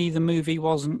that for me, the movie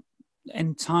wasn't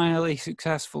entirely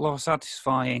successful or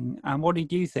satisfying. And what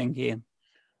did you think, Ian?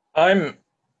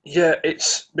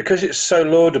 It's because it's so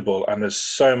laudable and there's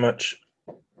so much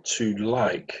to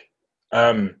like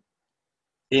in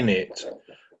it.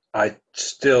 I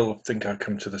still think I've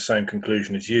come to the same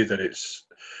conclusion as you, that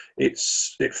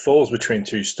it falls between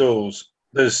two stools.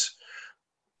 There's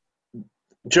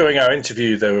during our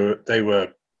interview they were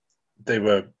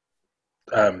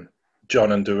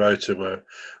John and Dorota were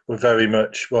very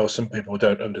much, well, some people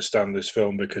don't understand this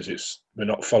film because we're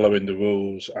not following the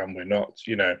rules and we're not,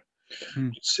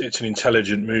 it's an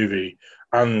intelligent movie,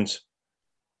 and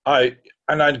I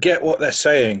get what they're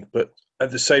saying, but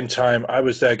at the same time, I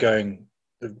was there going,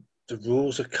 the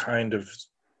rules are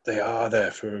they are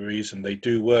there for a reason. They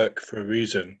do work for a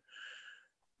reason.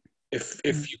 If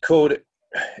you called it,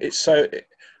 it's so.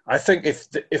 I think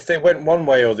if they went one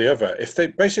way or the other, if they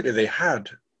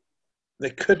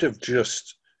could have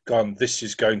just gone, this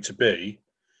is going to be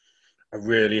a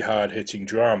really hard-hitting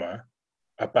drama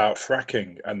about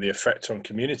fracking and the effect on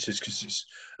communities, because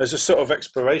there's a sort of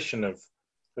exploration of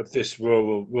this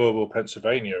rural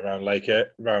Pennsylvania around Lake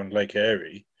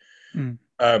Erie,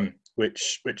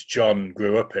 which John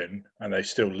grew up in, and they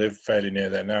still live fairly near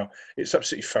there now. It's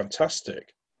absolutely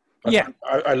fantastic.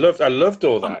 I loved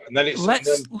all that. And then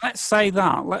let's say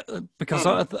that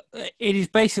because it is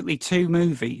basically two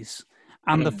movies,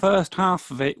 and the first half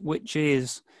of it, which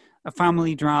is a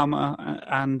family drama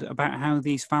and about how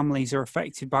these families are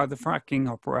affected by the fracking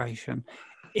operation,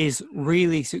 is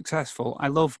really successful. I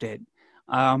loved it.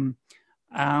 And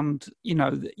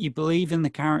you believe in the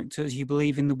characters, you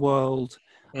believe in the world.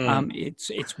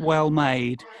 It's well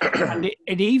made, and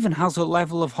it even has a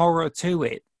level of horror to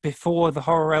it before the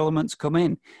horror elements come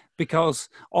in. Because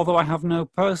although I have no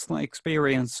personal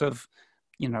experience of,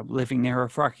 living near a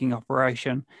fracking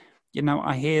operation,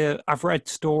 I've read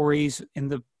stories in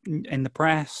the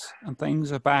press and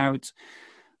things about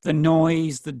the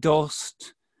noise, the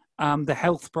dust, the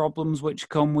health problems which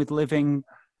come with living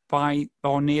by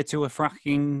or near to a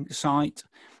fracking site,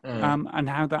 and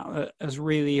how that has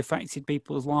really affected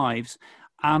people's lives.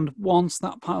 And once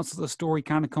that part of the story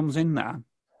kind of comes in there,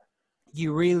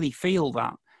 you really feel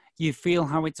that. You feel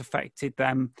how it's affected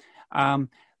them.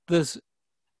 There's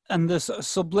a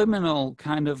subliminal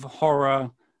kind of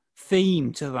horror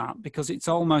theme to that, because it's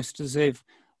almost as if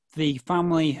the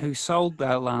family who sold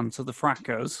their land to the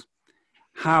frackers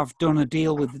have done a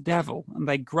deal with the devil, and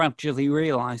they gradually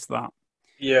realize that.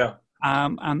 Yeah.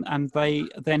 And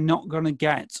they're not going to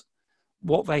get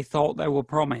what they thought they were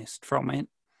promised from it,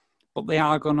 but they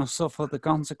are going to suffer the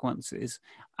consequences.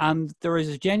 And there is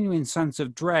a genuine sense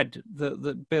of dread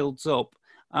that builds up.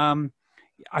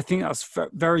 I think that's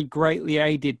very greatly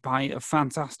aided by a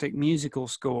fantastic musical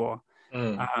score,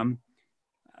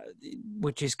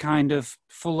 which is kind of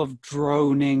full of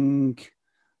droning,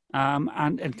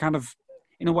 and kind of,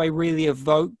 in a way, really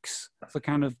evokes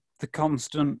the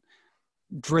constant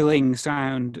drilling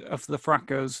sound of the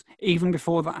frackers. Even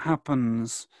before that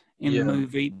happens in the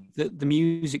movie, the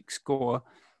music score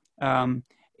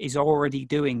is already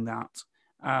doing that.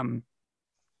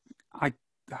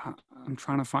 I'm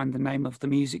trying to find the name of the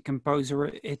music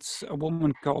composer. It's a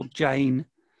woman called Jane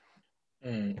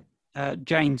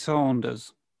Jane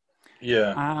Saunders.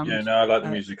 Yeah, And, no, I like the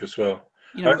music as well.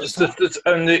 You know,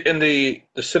 And the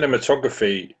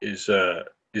cinematography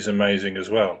is amazing as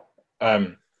well.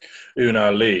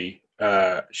 Una Lee,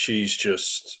 she's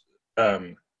just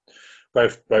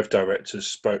both directors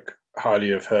spoke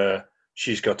highly of her.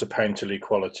 She's got a painterly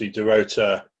quality.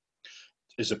 Dorota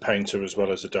is a painter as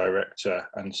well as a director,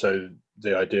 and so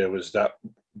the idea was that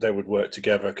they would work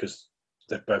together because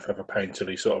they both have a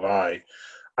painterly sort of eye,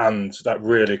 and that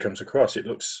really comes across. It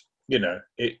looks,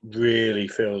 it really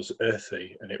feels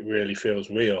earthy and it really feels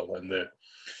real, and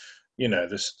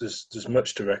there's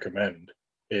much to recommend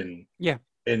in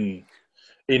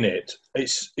it.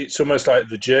 It's almost like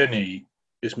the journey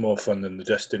is more fun than the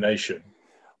destination,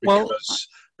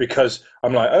 because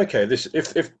I'm like, okay, this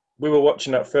if we were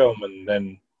watching that film and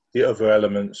then the other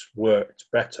elements worked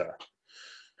better,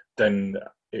 then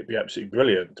it'd be absolutely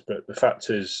brilliant. But the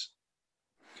fact is,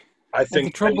 I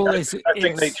think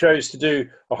they chose to do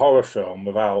a horror film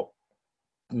without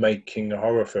making a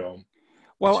horror film.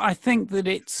 Well, I think that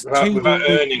it's without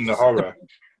earning the horror.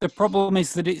 The problem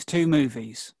is that it's two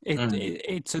movies.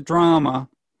 It's a drama,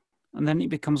 and then it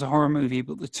becomes a horror movie,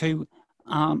 but the two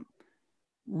aren't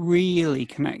really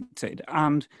connected.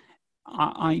 And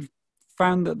I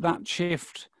found that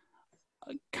shift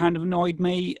kind of annoyed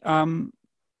me.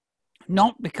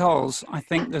 Not because I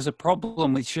think there's a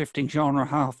problem with shifting genre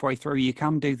halfway through. You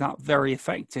can do that very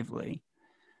effectively.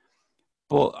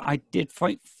 But I did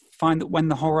find that when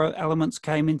the horror elements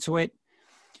came into it,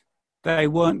 they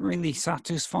weren't really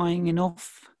satisfying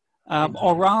enough.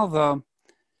 Or rather,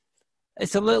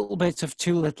 it's a little bit of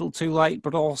too little too late,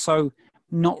 but also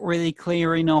not really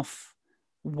clear enough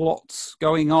what's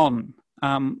going on.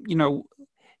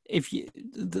 If you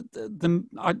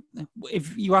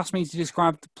if you ask me to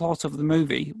describe the plot of the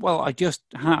movie, well, I just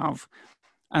have,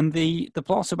 and the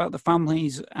plot about the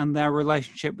families and their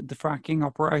relationship with the fracking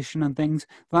operation and things,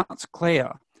 that's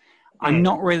clear. I'm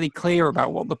not really clear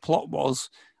about what the plot was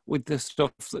with the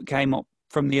stuff that came up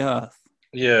from the earth.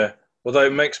 Yeah, although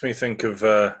it makes me think of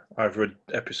either an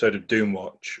episode of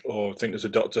Doomwatch, or I think there's a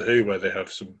Doctor Who where they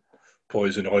have some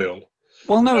poison oil.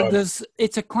 Well, no,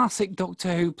 it's a classic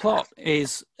Doctor Who plot,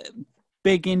 is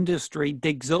big industry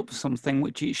digs up something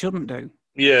which it shouldn't do.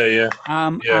 Yeah.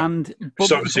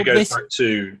 But obviously goes back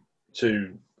to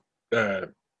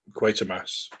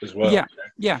Quatermass as well.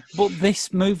 Yeah, but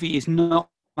this movie is not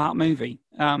that movie.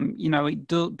 It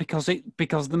does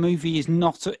because the movie is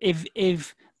not.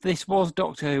 If this was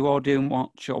Doctor Who or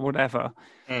Doomwatch or whatever,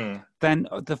 then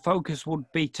the focus would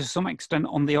be to some extent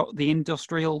on the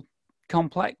industrial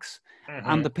complex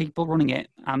and the people running it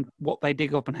and what they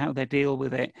dig up and how they deal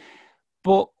with it.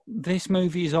 But this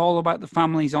movie is all about the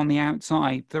families on the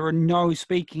outside. There are no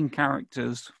speaking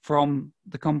characters from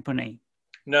the company.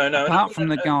 No. Apart from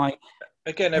the guy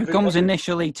who comes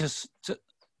initially to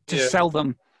sell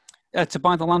them, to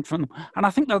buy the land from them. And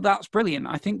I think that's brilliant.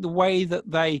 I think the way that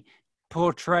they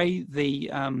portray the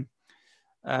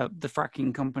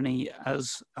fracking company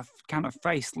as a kind of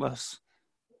faceless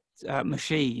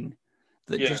machine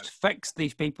that just affects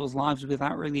these people's lives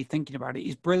without really thinking about it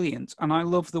is brilliant. And I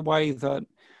love the way that,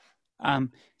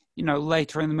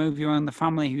 later in the movie when the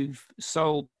family who've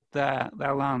sold their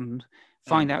land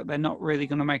find out they're not really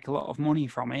going to make a lot of money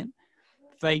from it,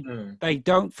 they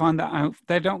don't find that out.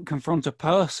 They don't confront a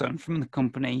person from the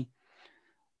company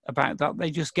about that.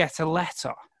 They just get a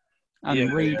letter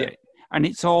and read it. And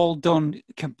it's all done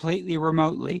completely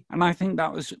remotely. And I think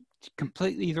that was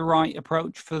completely the right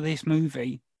approach for this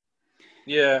movie.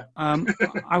 Yeah.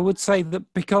 I would say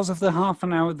that because of the half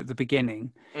an hour at the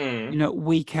beginning,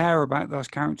 we care about those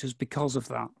characters because of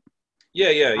that.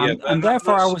 Yeah. And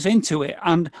therefore I was into it.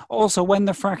 And also when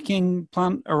the fracking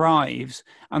plant arrives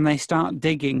and they start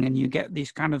digging and you get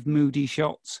these kind of moody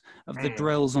shots of the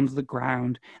drills under the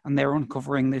ground and they're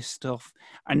uncovering this stuff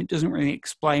and it doesn't really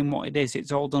explain what it is.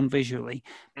 It's all done visually.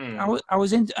 I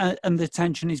was into, and the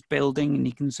tension is building and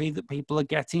you can see that people are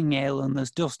getting ill and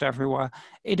there's dust everywhere.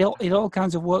 It all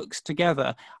kinds of works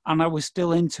together and I was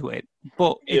still into it.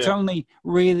 But it's only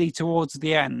really towards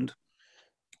the end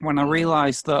when I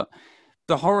realized that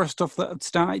the horror stuff that had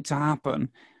started to happen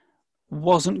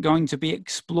wasn't going to be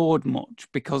explored much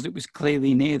because it was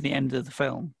clearly near the end of the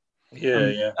film.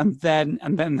 And then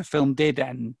the film did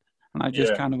end, and I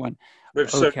just kind of went,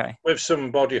 okay. With some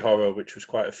body horror, which was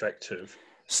quite effective.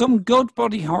 Some good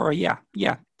body horror,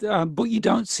 but you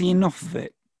don't see enough of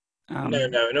it. No,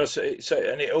 and also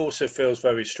it also feels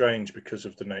very strange because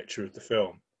of the nature of the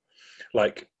film.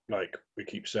 Like we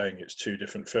keep saying, it's two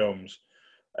different films.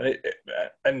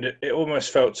 it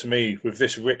almost felt to me, with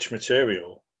this rich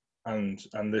material and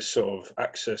this sort of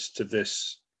access to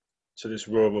this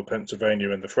rural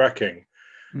Pennsylvania and the fracking,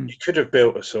 you could have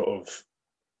built a sort of,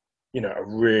 a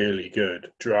really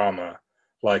good drama,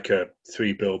 like a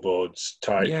Three Billboards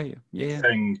type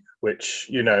thing, which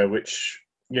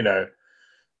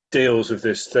deals with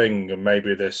this thing, and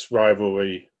maybe this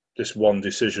rivalry, this one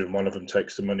decision, one of them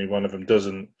takes the money, one of them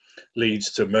doesn't,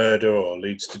 leads to murder or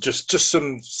leads to just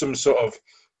some sort of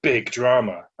big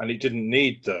drama, and it didn't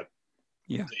need the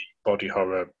body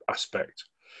horror aspect.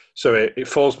 So it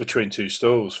falls between two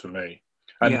stools for me.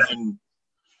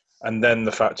 And then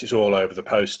the fact it's all over the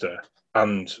poster,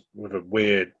 and with a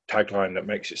weird tagline that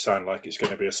makes it sound like it's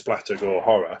going to be a splatter gore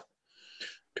horror,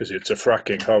 because it's a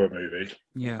fracking horror movie.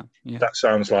 Yeah. That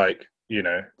sounds like,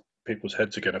 people's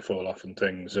heads are going to fall off and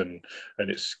things, and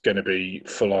it's going to be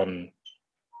full on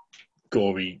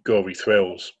gory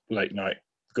thrills, late night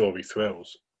gory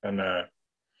thrills, and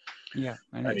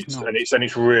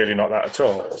it's really not that at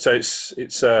all. So it's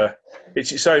its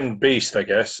own beast, I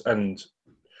guess. And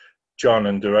John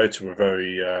and Dorota were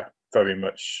very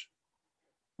much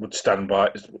would stand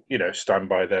by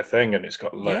their thing, and it's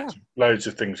got loads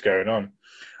of things going on.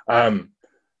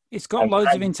 It's got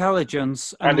loads of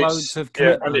intelligence and loads of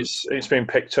commitment. And it's been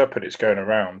picked up and it's going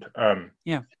around.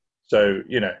 So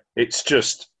it's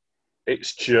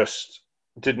just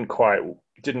didn't quite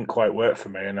work for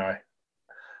me, and I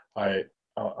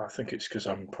think it's because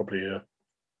I'm probably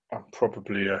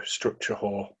a structure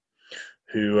whore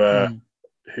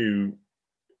who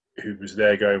was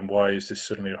there going, why is this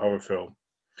suddenly a horror film?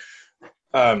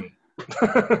 I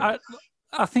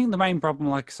think the main problem,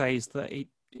 like I say, is that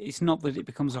it's not that it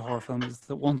becomes a horror film, it's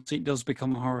that once it does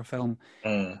become a horror film,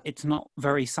 it's not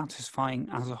very satisfying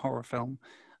as a horror film.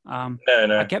 No.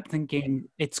 I kept thinking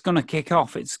it's going to kick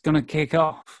off,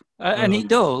 and it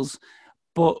does,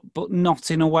 but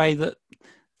not in a way that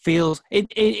feels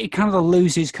it kind of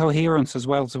loses coherence as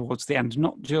well towards the end,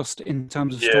 not just in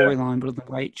terms of storyline, but in the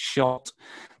way it's shot.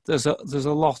 There's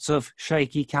a lot of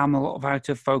shaky cam, a lot of out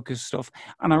of focus stuff,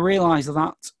 and I realise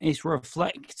that is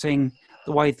reflecting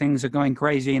the way things are going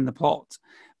crazy in the plot,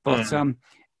 but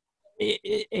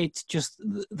it's just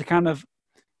the kind of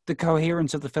the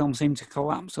coherence of the film seemed to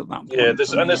collapse at that point. Yeah,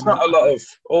 there's not a lot of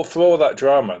for all that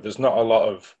drama. There's not a lot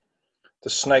of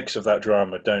the snakes of that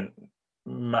drama don't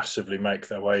massively make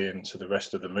their way into the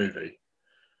rest of the movie.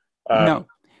 No,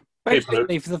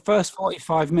 basically for the first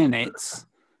 45 minutes,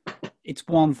 it's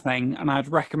one thing, and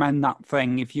I'd recommend that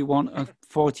thing if you want a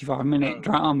 45-minute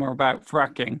drama about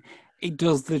fracking. It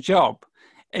does the job,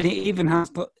 and it even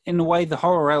has, in a way, the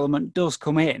horror element does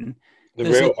come in.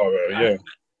 Real horror,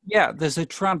 yeah. There's a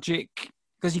tragic,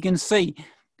 because you can see.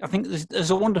 I think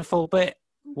there's a wonderful bit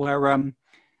where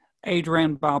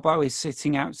Adrienne Barbeau is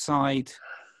sitting outside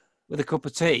with a cup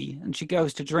of tea, and she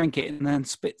goes to drink it and then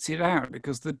spits it out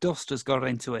because the dust has got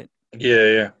into it.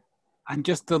 Yeah. And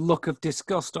just the look of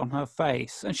disgust on her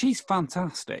face, and she's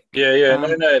fantastic. Yeah. No.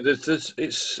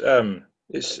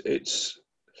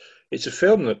 It's a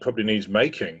film that probably needs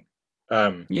making.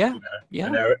 An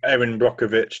Erin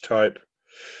Brockovich type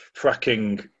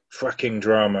fracking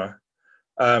drama.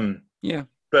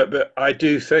 But I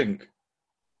do think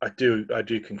I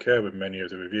do concur with many of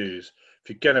the reviews. If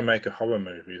you're going to make a horror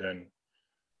movie,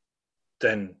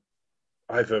 then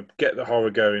either get the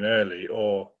horror going early,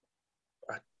 or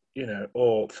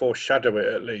foreshadow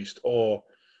it at least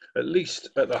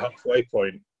at the halfway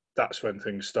point. That's when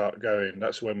things start going.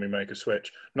 That's when we make a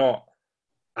switch, not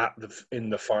in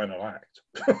the final act.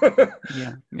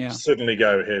 Suddenly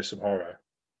go, here's some horror.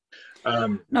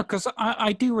 No, because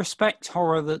I do respect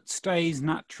horror that stays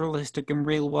naturalistic and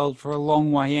real world for a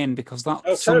long way in, because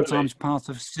that's sometimes part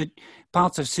of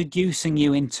seducing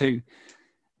you into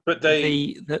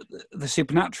the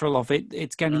supernatural of it.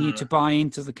 It's getting you to buy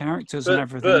into the characters and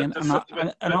everything,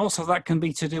 and also that can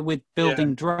be to do with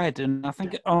building dread. And I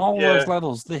think on all those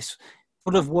levels, this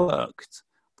would have worked,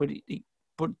 but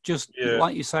just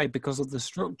like you say, because of the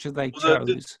structure they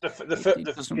chose,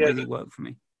 it doesn't really work for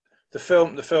me. The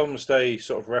films they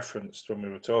sort of referenced when we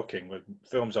were talking were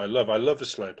films I love. I love a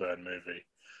slow burn movie,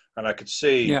 and I could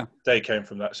see they came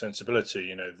from that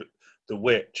sensibility. The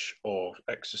Witch or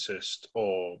Exorcist,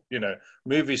 or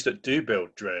movies that do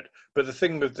build dread. But the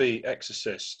thing with The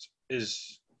Exorcist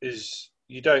is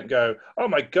you don't go, oh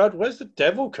my God, where's the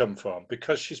devil come from?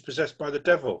 Because she's possessed by the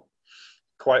devil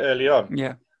quite early on.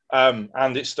 Yeah.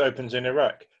 And it opens in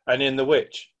Iraq, and in The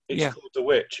Witch. It's called The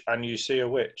Witch, and you see a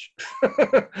witch.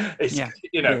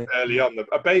 Early on,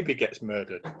 a baby gets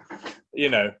murdered.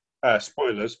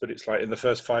 spoilers, but it's like in the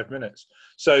first 5 minutes.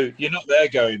 So you're not there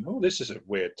going, "Oh, this is a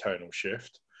weird tonal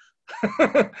shift."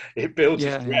 It builds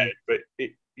its dread, but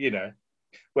it,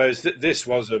 whereas this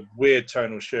was a weird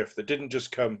tonal shift that didn't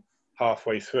just come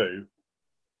halfway through.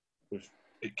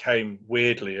 It came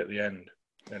weirdly at the end.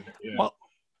 And, Well,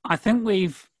 I think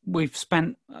we've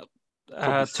spent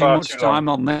too much time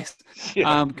on this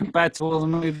compared to other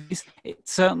movies.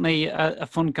 It's certainly a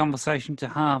fun conversation to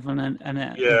have and an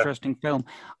interesting film.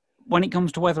 When it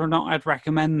comes to whether or not I'd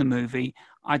recommend the movie,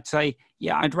 I'd say,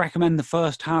 I'd recommend the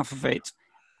first half of it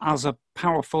as a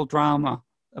powerful drama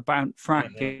about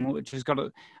fracking, which has got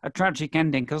a tragic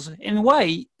ending. Because in a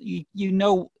way, you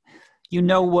know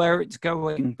where it's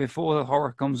going before the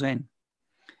horror comes in.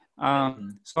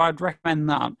 So I'd recommend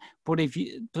that. But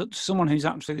someone who's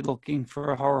actually looking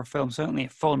for a horror film, certainly a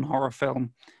fun horror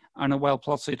film and a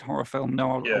well-plotted horror film,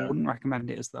 I wouldn't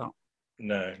recommend it as that.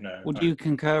 No. Would you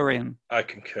concur, Ian? I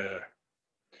concur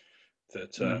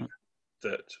that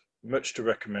that much to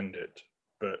recommend it,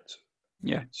 but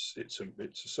it's a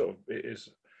sort of, it is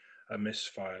a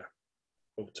misfire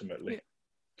ultimately.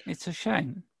 It's a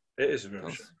shame. It is a real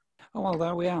shame. Oh well,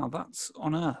 there we are. That's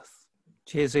On Earth.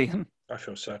 Cheers, Ian. I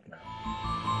feel sad now.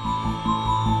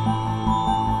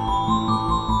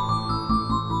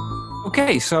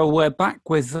 Okay, so we're back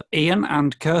with Ian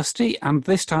and Kirsty, and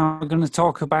this time we're going to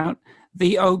talk about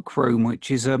The Oak Room,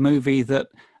 which is a movie that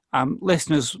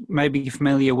listeners may be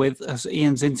familiar with as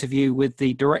Ian's interview with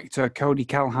the director Cody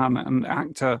Callahan and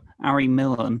actor Ari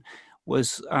Millen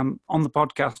was on the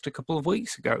podcast a couple of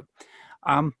weeks ago.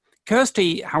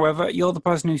 Kirsty, however, you're the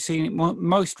person who's seen it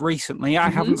most recently. I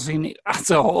haven't seen it at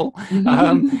all.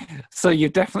 So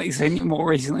you've definitely seen it more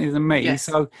recently than me. Yes.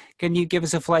 So can you give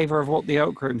us a flavour of what The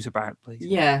Oak Room's about, please?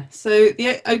 Yeah. So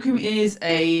The Oak Room is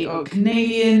a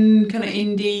Canadian kind of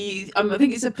indie. I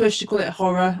think it's a push to call it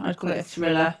horror. I'd call it a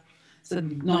thriller. It's a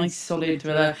nice, solid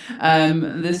thriller.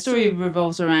 The story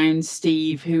revolves around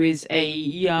Steve, who is a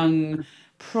young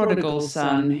prodigal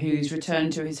son who's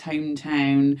returned to his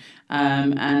hometown,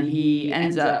 and he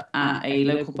ends up at a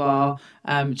local bar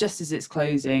just as it's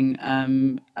closing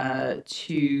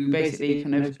to basically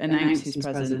kind of announce his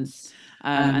presence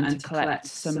and to collect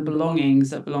some belongings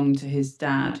that belonged to his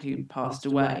dad who passed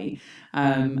away.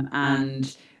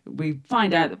 And we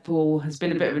find out that Paul has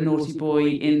been a bit of a naughty boy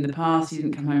in the past. He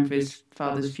didn't come home for his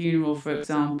father's funeral, for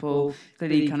example.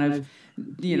 Clearly kind of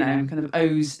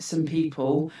owes some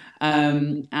people.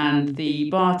 And the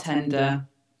bartender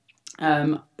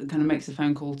kind of makes a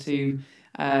phone call to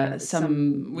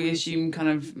we assume kind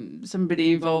of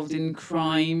somebody involved in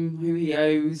crime who he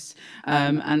owes,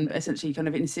 and essentially kind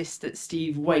of insists that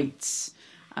Steve waits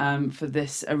for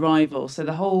this arrival. So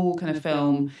the whole kind of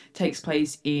film takes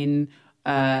place in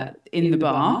the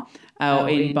bar, or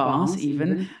in bars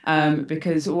even,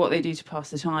 because what they do to pass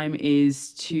the time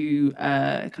is to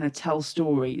kind of tell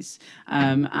stories.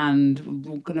 And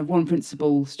kind of one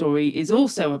principal story is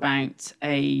also about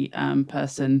a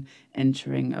person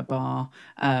entering a bar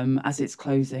as it's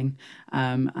closing.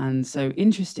 And so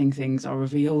interesting things are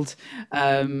revealed.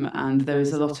 And there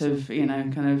is a lot of,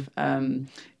 kind of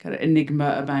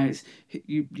enigma about,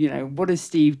 what has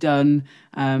Steve done,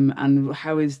 and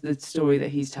how is the story that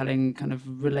he's telling kind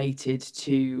of related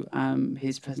to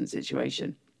his present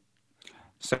situation.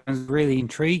 Sounds really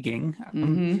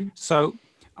intriguing. So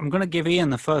I'm going to give Ian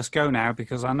the first go now,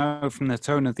 because I know from the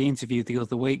tone of the interview the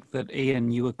other week that,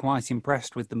 Ian, you were quite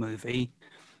impressed with the movie.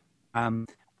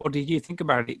 What did you think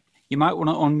about it? You might want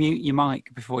to unmute your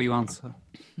mic before you answer.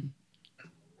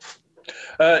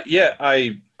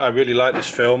 I really like this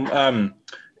film.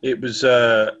 It was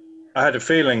I had a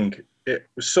feeling it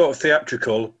was sort of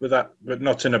theatrical, but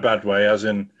not in a bad way. As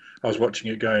in, I was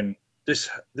watching it going, this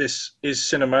is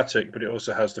cinematic, but it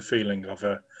also has the feeling of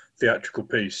a theatrical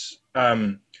piece.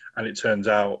 And it turns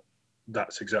out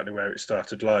that's exactly where it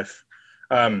started life.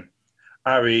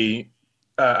 Ari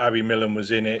Millen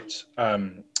was in it,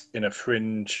 in a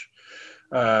fringe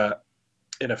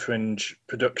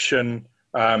production,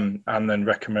 and then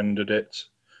recommended it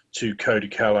to Cody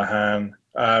Callahan,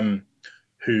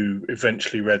 who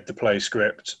eventually read the play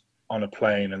script on a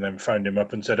plane and then phoned him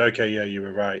up and said, "Okay, yeah, you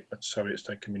were right. Sorry, it's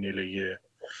taken me nearly a year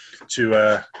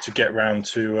to get round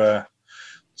to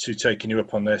taking you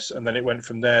up on this." And then it went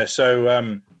from there.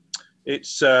 So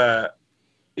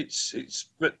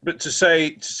but to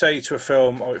say to a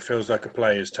film, "Oh, it feels like a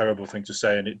play," is a terrible thing to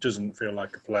say, and it doesn't feel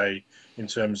like a play in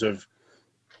terms of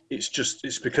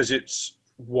it's because it's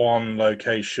one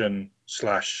location /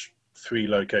 3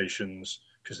 locations,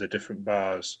 because they're different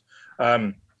bars.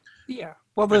 Yeah.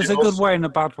 Well, there's a good way and a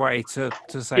bad way to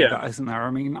say Yeah. that, isn't there?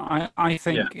 I mean, I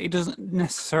think it doesn't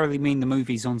necessarily mean the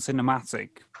movie's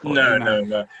uncinematic. But,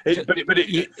 No.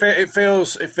 It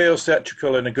feels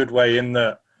theatrical in a good way in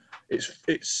that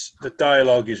it's the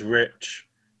dialogue is rich.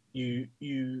 It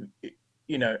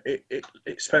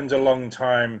spends a long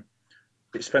time.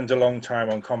 It spends a long time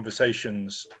on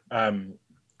conversations, and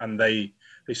they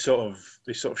sort of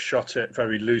shot it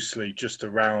very loosely, just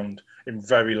around in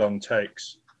very long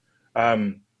takes.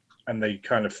 And they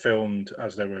kind of filmed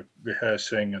as they were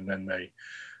rehearsing, and then they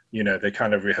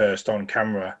kind of rehearsed on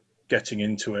camera getting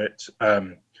into it.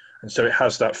 And so it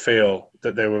has that feel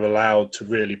that they were allowed to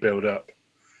really build up.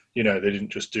 They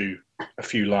didn't just do a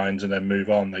few lines and then move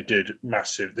on. They did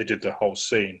the whole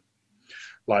scene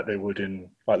like they would on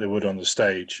the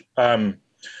stage.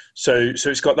 So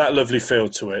it's got that lovely feel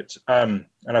to it. And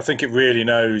I think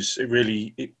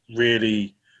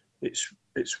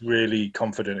it's really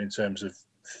confident in terms of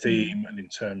theme and in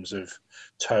terms of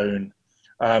tone.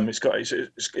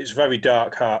 It's very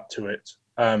dark heart to it,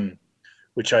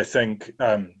 which I think,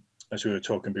 as we were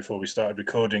talking before we started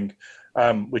recording,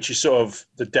 which is sort of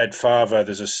the dead father.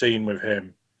 There's a scene with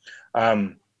him,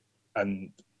 and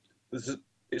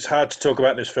it's hard to talk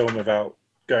about this film without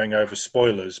going over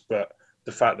spoilers, but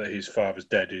the fact that his father's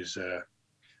dead is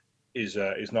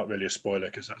not really a spoiler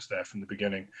because that's there from the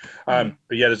beginning. But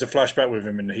yeah, there's a flashback with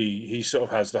him, and he sort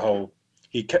of has the whole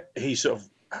he sort of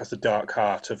has the dark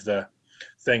heart of the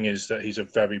thing is that he's a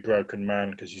very broken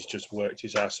man because he's just worked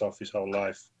his ass off his whole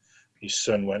life. His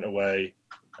son went away,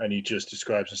 and he just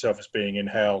describes himself as being in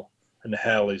hell, and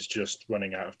hell is just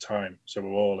running out of time. So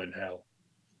we're all in hell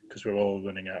because we're all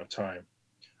running out of time.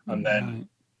 And then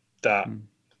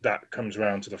that comes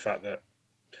around to the fact that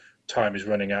time is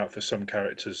running out for some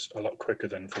characters a lot quicker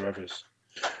than for others.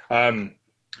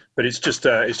 But it's just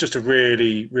a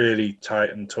really, really tight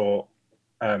and taut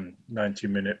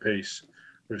 90-minute piece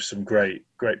with some great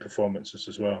performances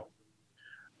as well.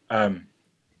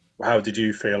 How did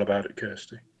you feel about it,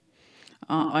 Kirsty?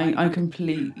 I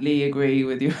completely agree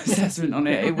with your assessment on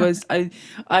it. It was I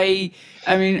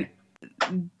mean,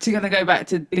 to kind of go back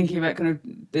to thinking about kind of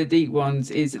the deep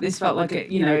ones, is this felt like it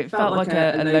felt like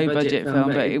a low budget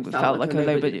film, but it felt like a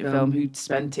low budget film who'd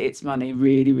spent its money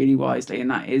really, really wisely, and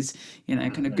that is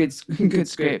kind of good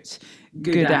script,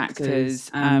 good actors,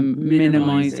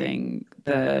 minimizing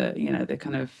the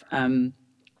kind of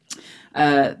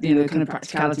the kind of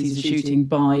practicalities of shooting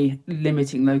by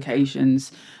limiting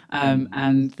locations,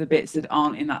 and the bits that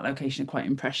aren't in that location are quite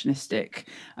impressionistic,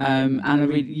 and are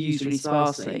really used really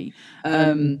sparsely.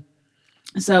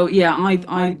 So yeah, I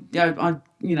thought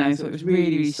it was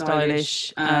really, really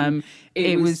stylish.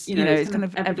 It was, it's kind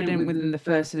of evident within the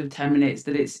first sort of 10 minutes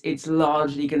that it's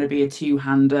largely going to be a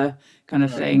two-hander kind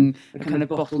of thing, a kind of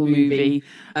bottle movie,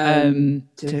 to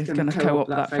kind of co-opt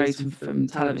that phrase from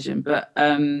television. But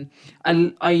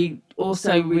I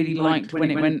also really liked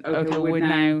when it went, okay, we're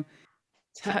now,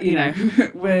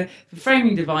 where the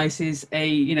framing device is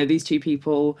these two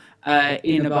people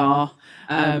in a bar,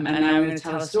 and now we're going to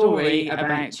tell a story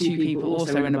about two people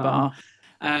also in a bar.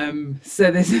 So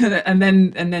there's and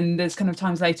then there's kind of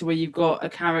times later where you've got a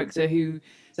character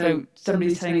so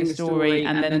somebody's telling a story,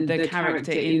 and then the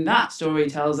character in that story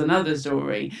tells another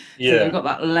story. Yeah. So we've got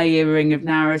that layering of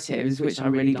narratives, which I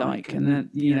really like, and that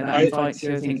invites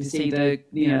you, I think, to see the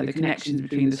connections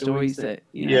between the stories that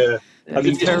Yeah.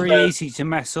 It's very easy to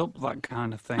mess up that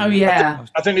kind of thing. Oh yeah.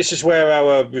 I think this is where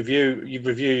our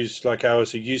reviews like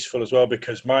ours are useful as well,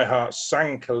 because my heart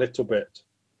sank a little bit,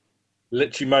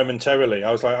 literally momentarily.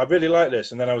 I was like, I really like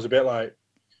this, and then I was a bit like,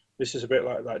 this is a bit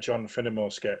like that John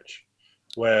Finnemore sketch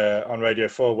where on Radio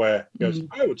 4 where he goes,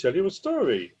 I will tell you a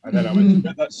story, and then I went to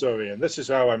get that story, and this is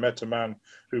how I met a man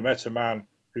who met a man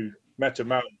who met a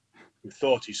man who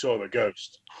thought he saw a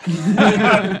ghost.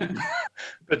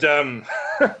 But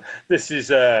this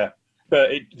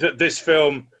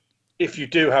film, if you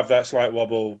do have that slight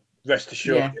wobble, rest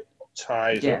assured it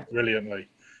ties up brilliantly.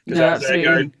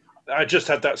 Absolutely. I just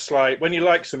had that slight, when you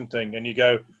like something and you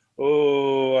go,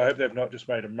 oh, I hope they've not just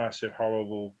made a massive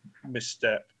horrible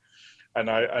misstep, and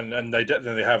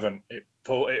they haven't. It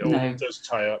all does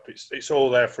tie up. It's all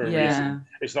there for a reason.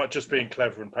 It's not just being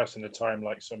clever and passing the time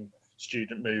like some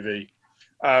student movie.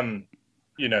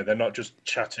 They're not just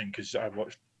chatting, because I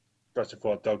watched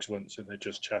Reservoir Dogs once and they're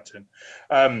just chatting.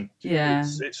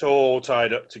 It's all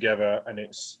tied up together, and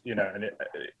it's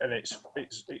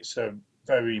it's a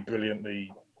very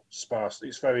brilliantly sparse.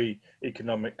 It's very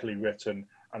economically written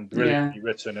and brilliantly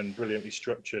written and brilliantly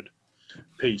structured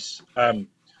piece.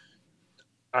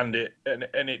 and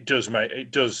it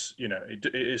does, you know, it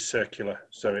is circular,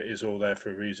 so it is all there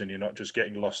for a reason. You're not just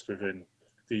getting lost within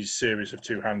these series of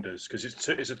two-handers, because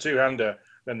it's a two-hander,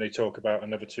 then they talk about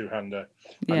another two-hander,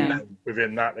 and then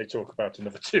within that they talk about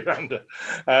another two-hander.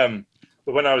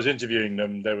 But when I was interviewing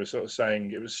them, they were sort of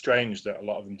saying it was strange that a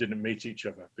lot of them didn't meet each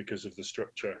other because of the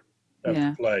structure of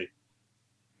the play.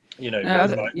 You know,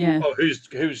 oh,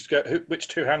 which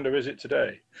two-hander is it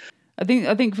today? I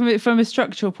think from a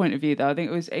structural point of view, though, I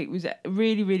think it was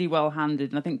really, really well handled,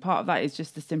 and I think part of that is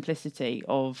just the simplicity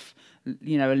of,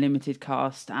 you know, a limited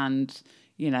cast, and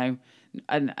you know,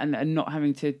 and not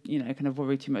having to, you know, kind of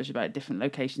worry too much about different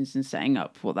locations and setting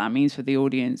up what that means for the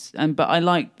audience. But I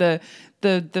like the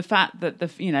fact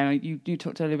that you know, you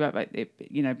talked earlier about it,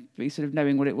 you know, sort of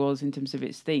knowing what it was in terms of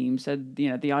its theme. So you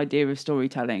know, the idea of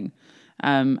storytelling.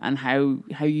 And how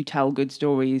you tell good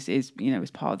stories is, you know,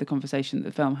 is part of the conversation that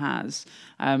the film has.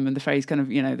 And the phrase kind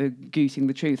of, you know, the goosing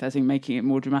the truth, I think, making it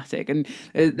more dramatic. And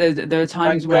there are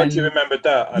times when... I'm glad you remembered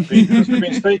that. As we've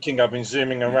been speaking, I've been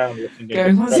zooming around looking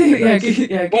going,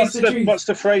 what's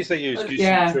the phrase they use, goosing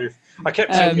the truth? I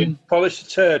kept thinking, polish the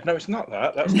turd. No, it's not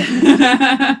that. That's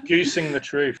not goosing the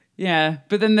truth. Yeah,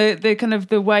 but then the kind of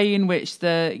the way in which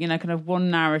the, you know, kind of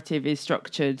one narrative is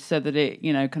structured so that it,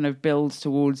 you know, kind of builds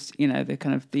towards, you know, the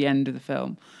kind of the end of the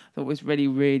film, I thought was really,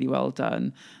 really well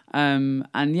done. And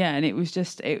it was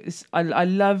I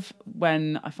love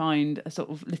when I find a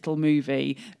sort of little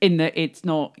movie in that it's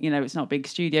not, you know, it's not big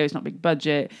studio, it's not big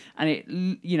budget, and it,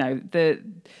 you know,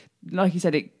 like you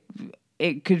said,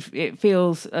 it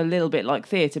feels a little bit like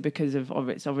theatre because of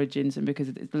its origins and because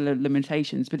of its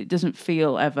limitations, but it doesn't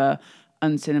feel ever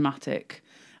uncinematic.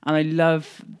 And I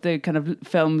love the kind of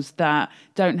films that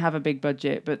don't have a big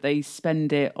budget, but they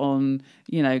spend it on,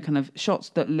 you know, kind of shots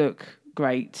that look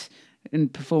great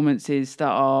and performances that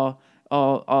are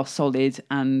solid,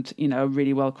 and, you know, a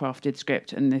really well crafted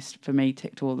script. And this, for me,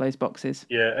 ticked all those boxes.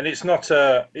 Yeah, and it's not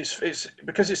it's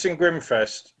because it's in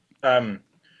Grimfest.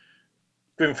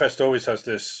 Grimfest always has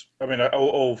this. I mean,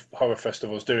 all horror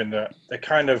festivals doing that. They're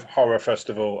kind of horror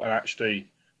festival, and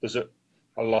actually, there's a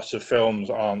lot of films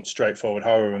aren't straightforward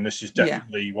horror, and this is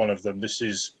definitely one of them. This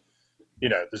is, you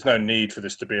know, there's no need for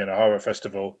this to be in a horror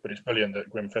festival, but it's brilliant that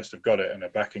Grimfest have got it and are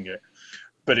backing it.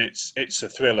 But it's a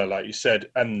thriller, like you said,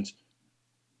 and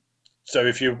so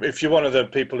if you're one of the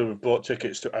people who have bought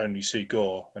tickets to only see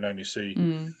gore and only see,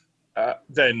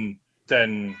 then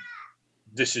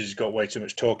this has got way too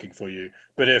much talking for you.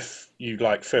 But if you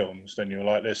like films, then you'll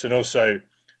like this. And also,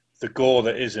 the gore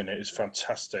that is in it is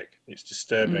fantastic. It's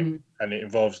disturbing, and it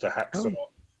involves the hacksaw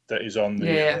that is on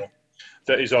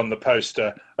the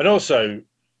poster. And also,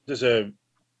 there's a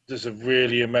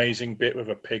really amazing bit with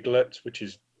a piglet, which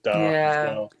is dark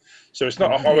as well. So it's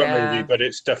not a horror movie, but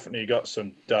it's definitely got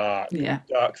some dark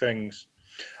things.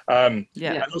 And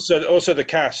also the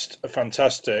cast are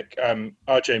fantastic.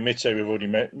 RJ Mitte, we've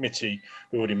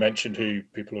already mentioned, who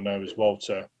people will know as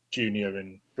Walter Jr.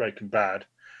 in Breaking Bad.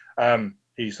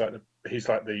 He's like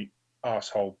the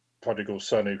arsehole prodigal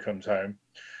son who comes home.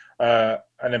 And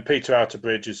then Peter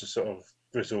Outerbridge is a sort of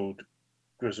grizzled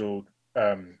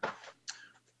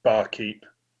barkeep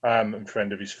and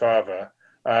friend of his father,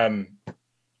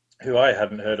 who I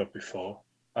hadn't heard of before.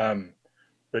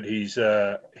 But he's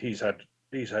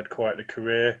had quite a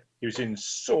career. He was in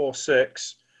Saw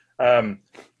 6,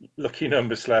 Lucky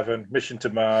Number 11, Mission to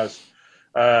Mars,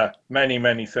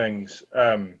 many things.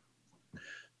 And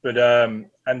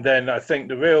then I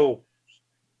think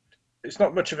it's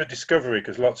not much of a discovery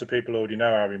because lots of people already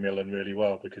know Harry Millen really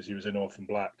well because he was in Orphan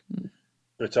Black.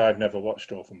 But I've never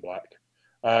watched Orphan Black.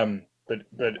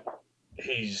 But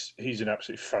he's an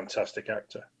absolutely fantastic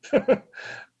actor,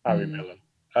 Harry Millen,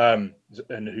 and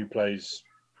who plays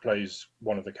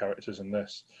one of the characters in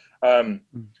this.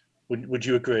 Would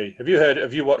you agree?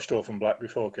 Have you watched Orphan Black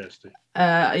before, Kirsty?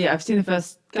 Yeah, I've seen the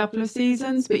first couple of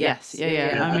seasons, but yes,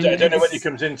 yeah. I mean, I don't know when he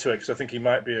comes into it because I think he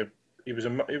might be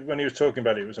when he was talking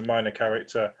about it was a minor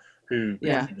character who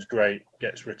was great,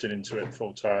 gets written into it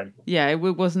full time. Yeah, it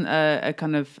wasn't a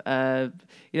kind of, I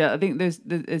think there's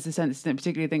a sense,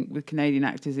 particularly I think with Canadian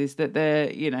actors, is that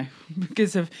they're, you know,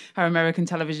 because of how American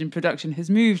television production has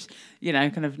moved, you know,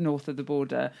 kind of north of the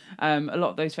border, a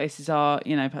lot of those faces are,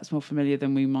 you know, perhaps more familiar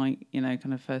than we might, you know,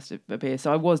 kind of first appear.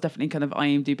 So I was definitely kind of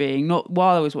IMDbing, not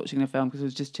while I was watching the film because I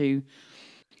was just too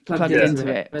plugged into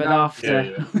it, but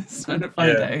after I was trying to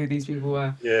find out who these people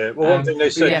were. Yeah, well, one thing they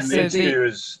said in the interview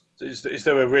is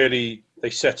they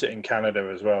set it in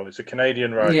Canada as well. It's a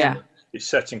Canadian writer. Yeah. It's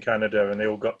set in Canada, and they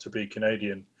all got to be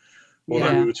Canadian.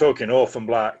 Although we were talking Orphan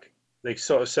Black, they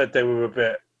sort of said they were a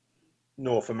bit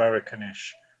North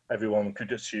American-ish, everyone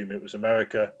could assume it was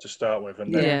America to start with,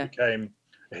 and then it became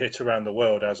a hit around the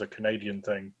world as a Canadian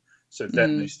thing. So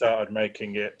then they started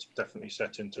making it definitely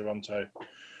set in Toronto.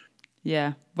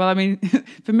 Yeah. Well, I mean,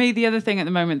 for me, the other thing at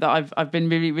the moment that I've been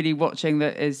really watching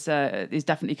that is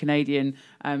definitely Canadian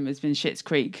has been Schitt's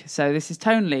Creek. So this is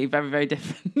tonally very, very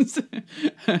different.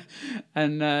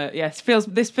 And yes,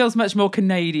 this feels much more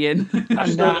Canadian. I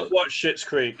still not watched Schitt's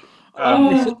Creek.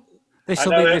 This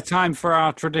will be the time for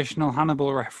our traditional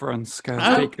Hannibal reference,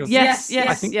 Kirsty. Yes.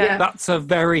 I think that's a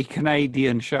very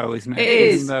Canadian show, isn't it? It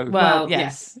is. Well,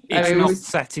 yes. It's not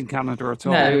set in Canada at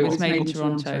all. No, it was made in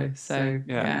Toronto. So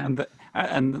yeah.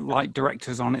 And like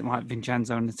directors on it, like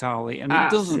Vincenzo Natali, and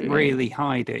it doesn't really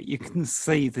hide it. You can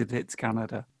see that it's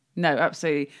Canada. No,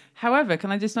 absolutely. However,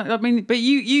 can I just? I mean, but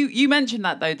you mentioned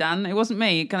that though, Dan. It wasn't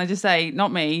me. Can I just say,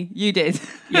 not me. You did.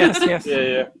 Yes.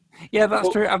 Yeah, that's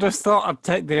true. I just thought I'd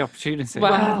take the opportunity.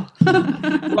 Wow.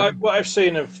 What I've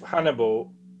seen of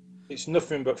Hannibal, it's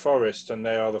nothing but forests, and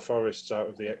they are the forests out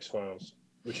of the X-Files,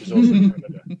 which is also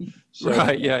Canada. So,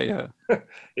 right? Yeah.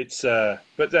 It's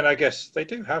but then I guess they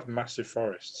do have massive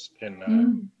forests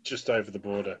in just over the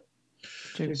border.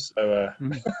 True. So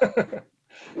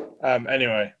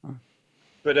anyway,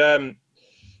 but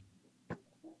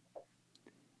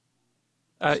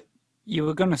you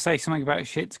were going to say something about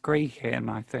Schitt's Creek, Ian,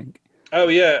 I think. Oh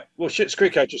yeah, well, Schitt's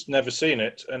Creek, I've just never seen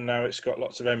it, and now it's got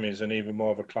lots of Emmys and even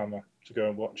more of a clamour to go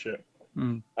and watch it.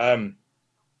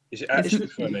 Is it actually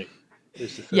funny?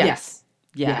 Yes.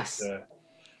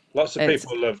 Lots of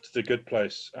people loved The Good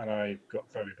Place, and I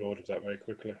got very bored of that very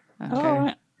quickly.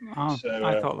 Okay.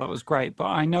 I thought that was great, but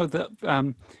I know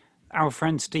that our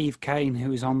friend Steve Kane,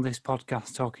 who was on this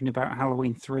podcast talking about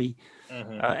Halloween 3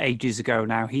 ages ago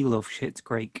now, he loved Schitt's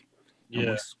Creek. And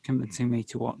was convincing me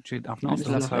to watch it. I've not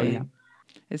done so yet.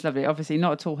 It's lovely. Obviously,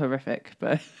 not at all horrific,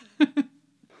 but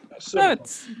at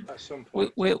some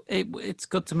point. It's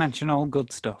good to mention all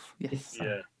good stuff. Yes.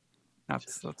 Yeah.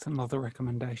 That's another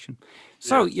recommendation.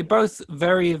 So you're both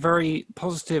very, very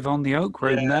positive on The Oak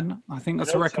Room. Then I think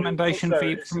that's a recommendation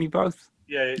from you both.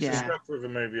 Yeah, it's a Scrap River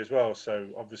movie as well. So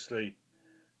obviously,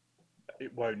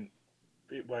 it won't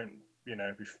be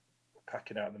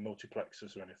packing out the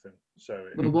multiplexes or anything. So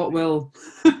what will?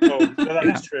 That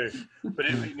is true, but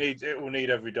it will need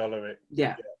every dollar it.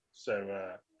 Yeah.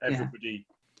 So everybody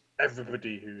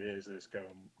who hears this, go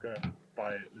and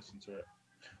buy it, listen to it.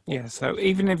 Yeah. So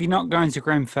even if you're not going to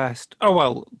Grimfest,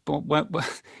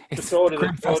 Grimfest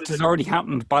has already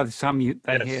happened by the time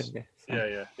they hear this. So.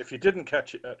 Yeah. If you didn't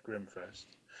catch it at Grimfest,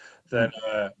 then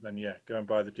go and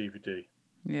buy the DVD.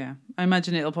 Yeah, I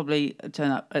imagine it'll probably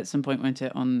turn up at some point, won't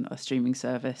it, on a streaming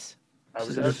service? I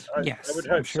would hope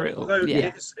sure so. Although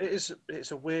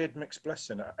it's a weird mixed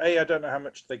blessing. I don't know how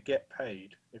much they get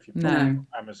paid if you put it on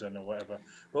Amazon or whatever,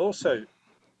 but also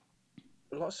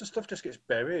lots of stuff just gets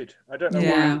buried. I don't know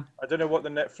why. I don't know what the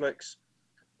Netflix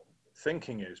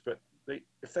thinking is, but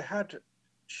if they had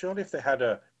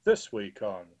a this week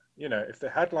on, if they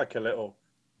had like a little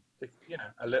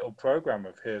program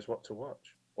of here's what to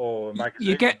watch. Or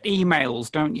you get emails,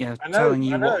 don't you, telling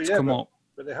you what's come up?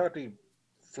 But they hardly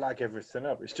flag everything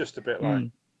up. It's just a bit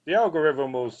like the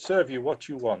algorithm will serve you what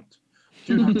you want.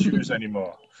 Do not choose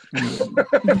anymore.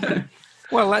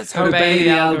 Well, let's hope obey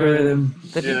the algorithm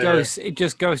that it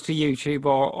just goes to YouTube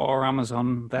or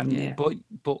Amazon then, but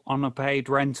on a paid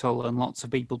rental, and lots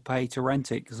of people pay to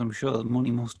rent it because I'm sure the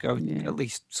money must go. At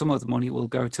least some of the money will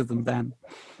go to them then.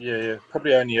 Yeah.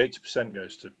 Probably only 80%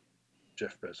 goes to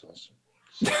Jeff Bezos.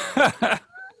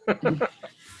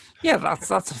 Yeah, that's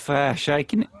a fair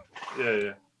shake, isn't it?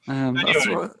 Yeah.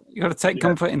 Anyway, you got to take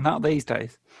comfort in that these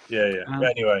days. Yeah. But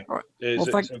anyway, right.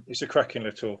 It's a cracking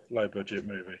little low-budget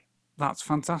movie. That's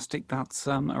fantastic. That's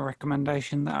a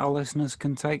recommendation that our listeners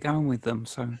can take home with them.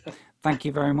 So, thank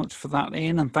you very much for that,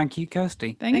 Ian, and thank you,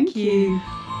 Kirsty. Thank you.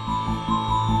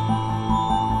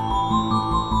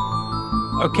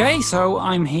 Okay, so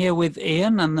I'm here with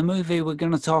Ian, and the movie we're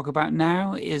going to talk about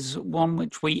now is one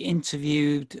which we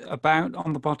interviewed about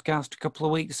on the podcast a couple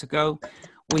of weeks ago.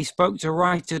 We spoke to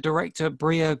writer-director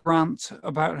Brea Grant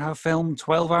about her film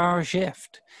 12-Hour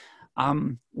Shift,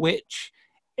 which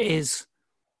is,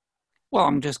 well,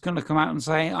 I'm just going to come out and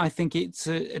say I think it's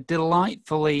a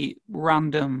delightfully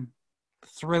random,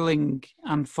 thrilling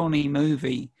and funny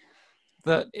movie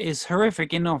that is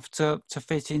horrific enough to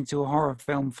fit into a horror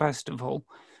film festival.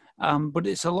 But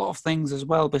it's a lot of things as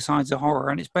well besides a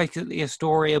horror. And it's basically a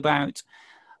story about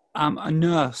a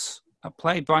nurse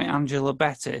played by Angela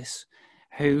Bettis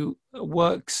who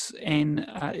works in,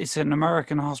 it's an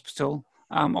American hospital.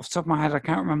 Off the top of my head, I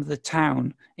can't remember the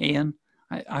town, Ian.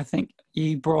 I think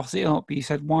you brought it up. You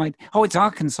said why? Oh, it's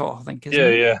Arkansas, I think, isn't Yeah,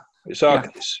 it? yeah. It's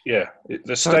Arkansas. Yeah,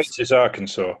 the state is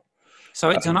Arkansas. So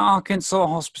it's an Arkansas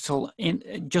hospital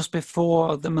in just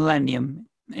before the millennium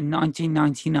in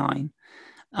 1999,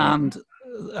 and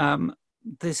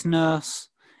this nurse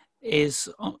is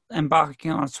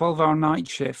embarking on a 12-hour night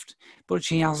shift, but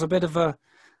she has a bit of a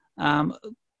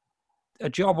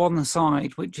job on the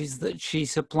side, which is that she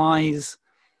supplies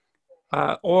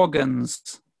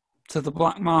organs to the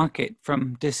black market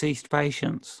from deceased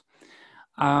patients,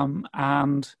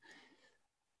 and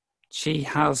she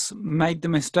has made the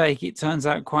mistake, it turns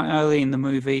out quite early in the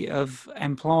movie, of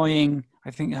employing,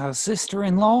 I think, her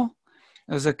sister-in-law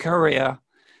as a courier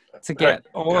to get...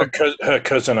 her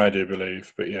cousin, I do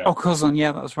believe, but yeah. Oh, cousin,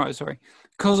 yeah, that's right, sorry.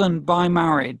 Cousin by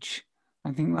marriage.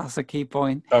 I think that's a key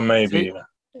point. Oh, maybe,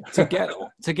 to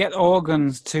get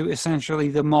organs to essentially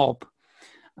the mob.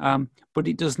 But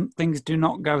things do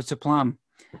not go to plan.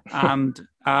 And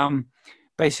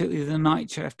basically the night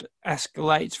shift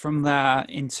escalates from there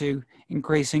into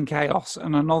increasing chaos.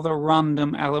 And another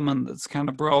random element that's kind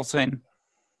of brought in,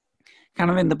 kind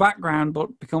of in the background,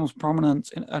 but becomes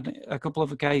prominent in a couple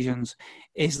of occasions,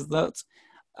 is that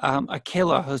a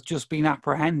killer has just been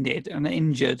apprehended and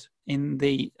injured in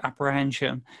the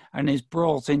apprehension and is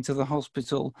brought into the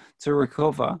hospital to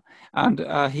recover.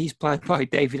 And he's played by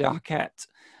David Arquette,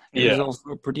 who's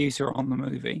also a producer on the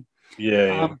movie.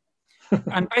 Yeah.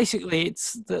 And basically,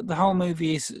 it's the whole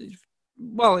movie is,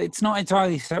 well, it's not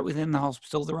entirely set within the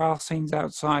hospital. There are scenes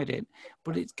outside it,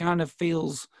 but it kind of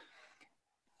feels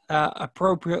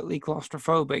appropriately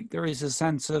claustrophobic. There is a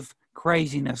sense of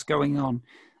craziness going on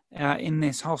in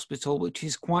this hospital, which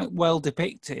is quite well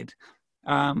depicted.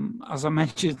 As I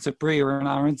mentioned to Bria in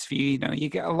our interview, you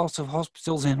get a lot of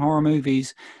hospitals in horror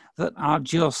movies that are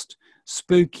just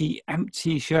spooky,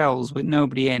 empty shells with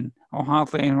nobody in or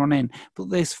hardly anyone in. But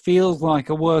this feels like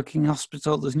a working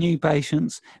hospital. There's new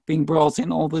patients being brought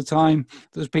in all the time.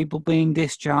 There's people being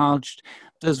discharged.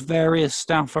 There's various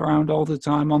staff around all the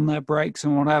time on their breaks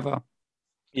and whatever.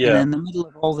 Yeah. And in the middle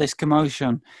of all this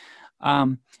commotion,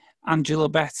 Angela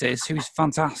Bettis, who's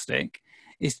fantastic,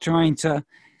 is trying to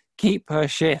keep her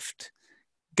shift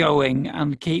going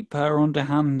and keep her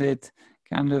underhanded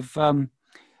kind of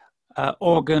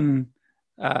organ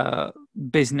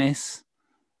business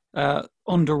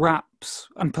under wraps,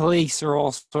 and police are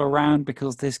also around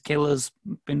because this killer's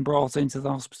been brought into the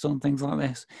hospital and things like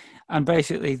this. And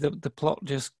basically the plot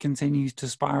just continues to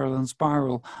spiral and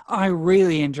spiral. I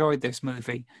really enjoyed this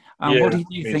movie. What did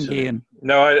you think, Ian?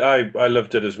 No, I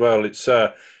loved it as well. It's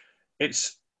the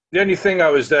only thing I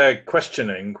was there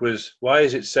questioning was, why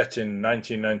is it set in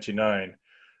 1999?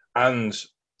 And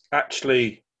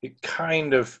actually it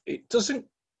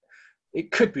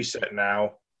could be set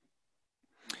now.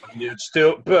 It's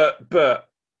still, but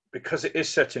because it is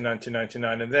set in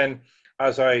 1999, and then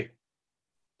as I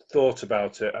thought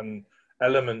about it and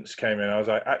elements came in, I was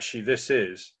like, actually, this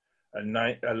is a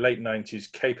late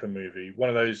 90s caper movie, one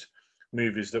of those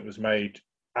movies that was made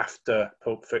after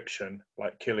Pulp Fiction,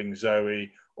 like Killing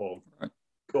Zoe or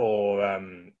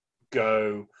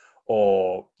Go,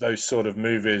 or those sort of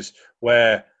movies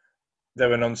where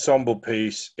they're an ensemble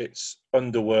piece. It's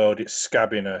underworld, it's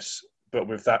scabbiness, but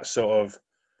with that sort of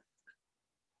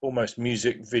almost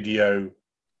music video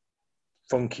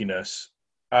funkiness,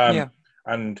 and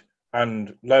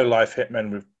low life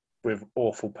hitmen with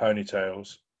awful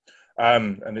ponytails,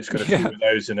 and it's got a few of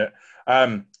those in it,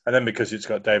 and then because it's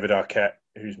got David Arquette,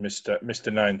 who's Mr.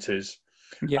 90s,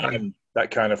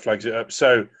 that kind of flags it up.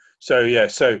 So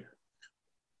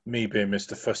me being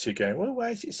Mr. Fussy again, well, why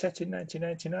is it set in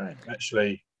 1999?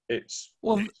 Actually,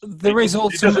 there is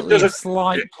ultimately a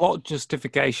slight plot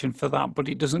justification for that, but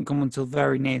it doesn't come until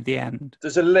very near the end.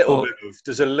 There's a little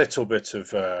bit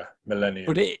of millennium,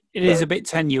 but it is a bit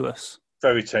tenuous,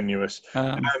 very tenuous.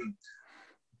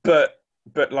 But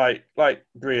like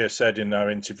Bria said in our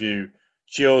interview,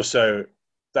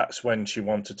 that's when she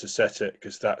wanted to set it,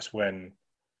 because that's when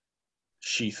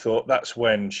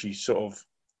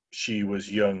she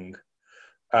was young,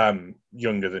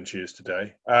 younger than she is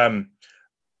today.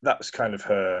 That's kind of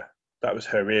that was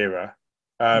her era.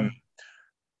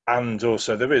 And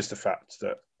also there is the fact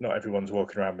that not everyone's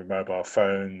walking around with mobile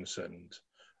phones, and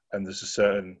there's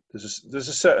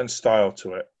a certain style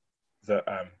to it that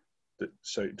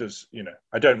so it does,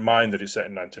 I don't mind that it's set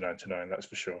in 1999, that's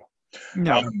for sure.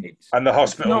 No, and the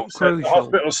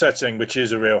hospital setting, which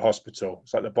is a real hospital,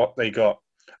 it's like they got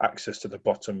access to the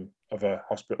bottom of a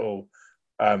hospital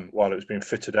while it was being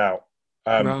fitted out,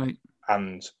 right.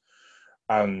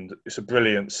 And it's a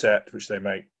brilliant set, which they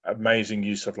make amazing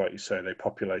use of. Like you say, they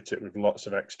populate it with lots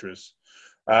of extras.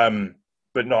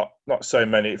 but not so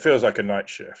many. It feels like a night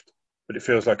shift, but it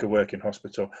feels like a working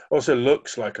hospital. Also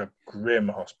looks like a grim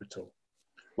hospital.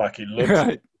 Like it looks Right.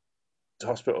 like a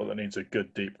hospital that needs a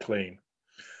good deep clean,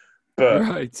 but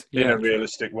Right. in Yeah. a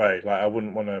realistic way. Like I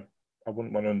wouldn't want to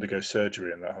undergo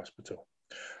surgery in that hospital.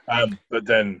 But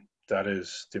then that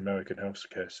is the American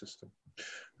healthcare system.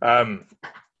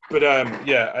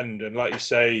 Yeah, and like you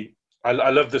say, I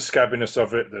love the scabbiness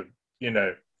of it.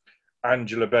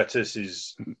 Angela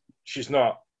Bettis she's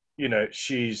not,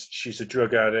 she's a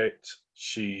drug addict.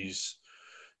 She's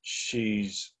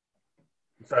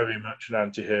very much an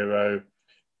anti-hero,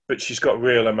 but she's got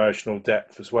real emotional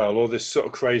depth as well. All this sort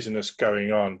of craziness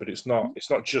going on, but it's not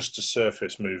just a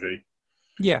surface movie.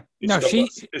 Yeah.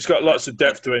 It's got lots of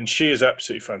depth to it, and she is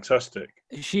absolutely fantastic.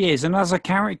 She is, and as a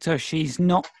character, she's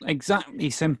not exactly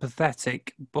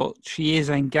sympathetic, but she is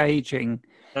engaging,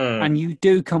 and you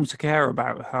do come to care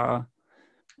about her,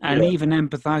 and even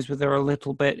empathise with her a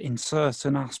little bit in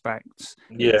certain aspects.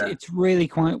 Yeah, it's really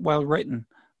quite well written.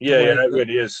 Yeah, it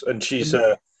really is, and she's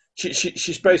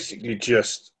basically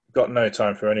just got no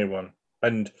time for anyone,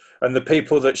 and the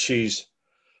people that she's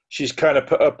kind of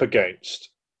put up against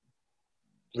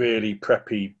really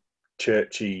preppy,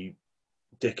 churchy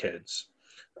dickheads.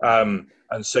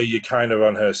 And so you're kind of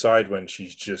on her side when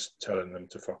she's just telling them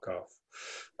to fuck off,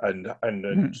 and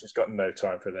she's got no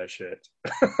time for their shit.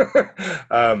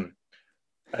 And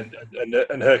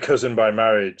her cousin by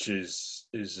marriage is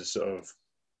a sort of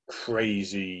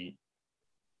crazy.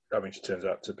 I mean, she turns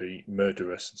out to be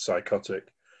murderous and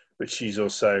psychotic, but she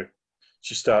starts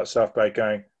off by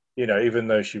going, even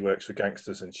though she works for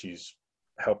gangsters and she's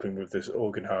helping with this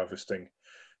organ harvesting,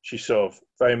 she's sort of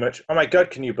very much, oh my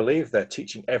God, can you believe they're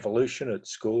teaching evolution at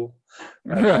school?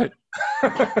 Right.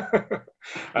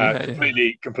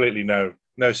 Completely no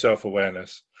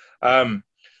self-awareness.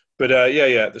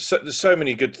 There's so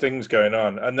many good things going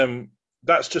on. And then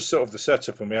that's just sort of the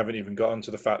setup, and we haven't even got onto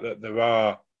the fact that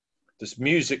this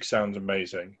music sounds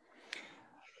amazing.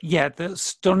 Yeah, the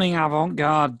stunning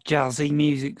avant-garde jazzy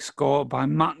music score by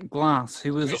Matt Glass,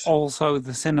 who was also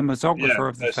the cinematographer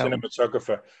of the film.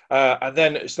 Cinematographer. And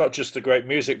then it's not just the great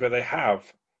music, but they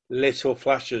have little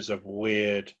flashes of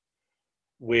weird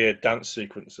dance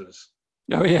sequences.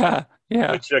 Oh yeah,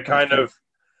 yeah. Which are kind of,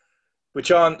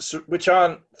 which aren't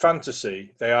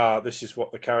fantasy. They are. This is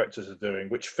what the characters are doing,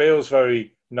 which feels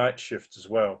very Night Shift as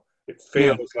well. It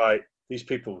feels like these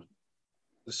people,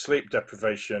 the sleep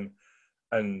deprivation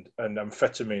and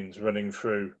amphetamines running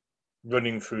through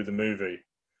the movie.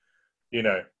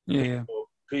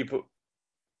 People,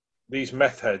 these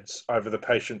meth heads, either the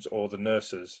patients or the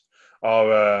nurses,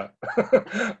 haven't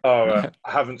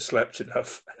slept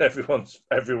enough. Everyone's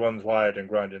wired and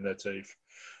grinding their teeth,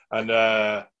 and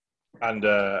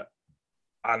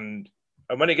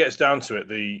when it gets down to it,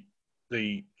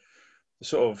 the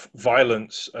sort of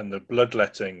violence and the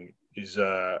bloodletting is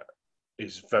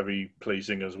very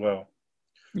pleasing as well.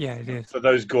 Yeah, it is. For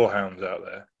those gorehounds out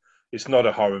there, it's not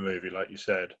a horror movie, like you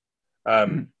said.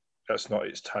 That's not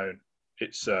its tone.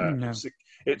 It's not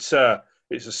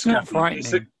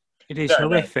frightening. It is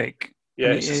horrific. No.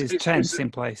 Yeah, it is tense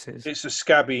in places. It's a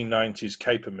scabby 90s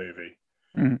caper movie.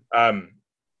 And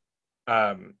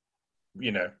I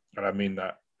mean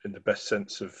that in the best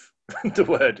sense of the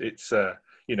word. It's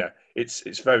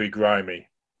it's very grimy.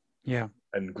 Yeah.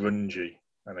 And grungy.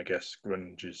 And I guess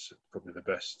grunge is probably the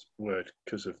best word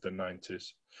because of the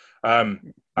 90s.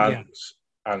 And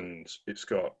it's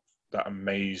got that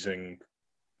amazing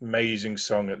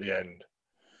song at the end.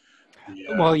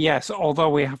 Yeah. Well, yes, although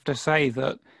we have to say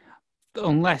that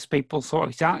unless people saw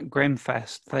it at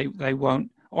Grimfest, they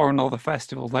won't, or another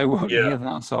festival, they won't hear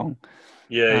that song.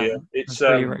 Yeah. It's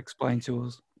you explained to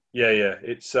us. Yeah.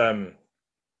 It's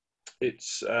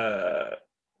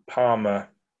Palmer.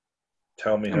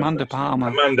 Tell me Amanda Palmer.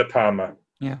 Amanda Palmer.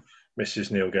 Yeah.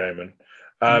 Mrs. Neil Gaiman.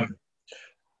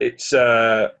 It's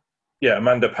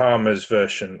Amanda Palmer's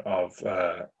version of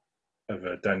a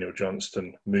Daniel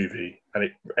Johnston movie, and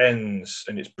it ends,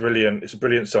 and it's brilliant. It's a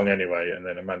brilliant song anyway, and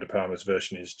then Amanda Palmer's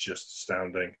version is just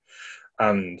astounding.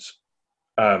 And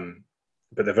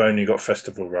but they've only got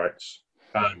festival rights.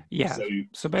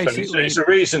 So basically, it's a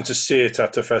reason to see it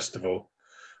at a festival.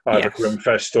 Either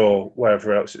Grimfest or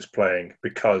wherever else it's playing,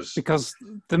 because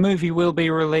the movie will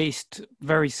be released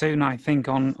very soon, I think,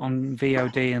 on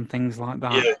VOD and things like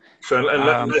that. Yeah. So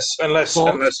unless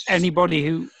anybody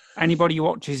who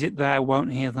watches it there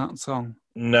won't hear that song.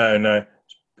 No,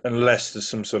 unless there's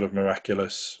some sort of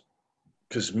miraculous,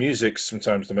 because music's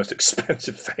sometimes the most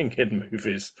expensive thing in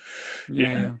movies.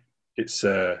 Yeah. It's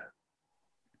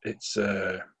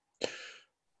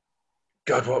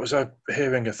God, what was I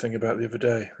hearing a thing about the other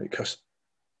day? It cost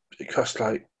it cost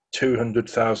like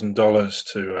 $200,000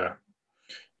 to.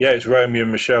 Yeah, it's Romeo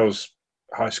and Michelle's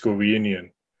high school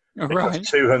reunion. It Right.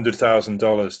 cost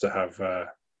 $200,000 to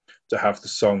have the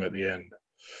song at the end.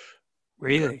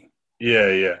 Really?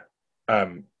 Yeah.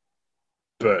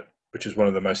 But which is one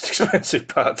of the most expensive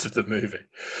parts of the movie.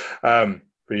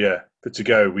 But to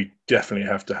go, we definitely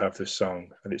have to have this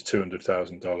song, and it's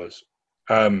 $200,000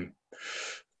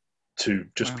 to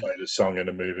just play the song in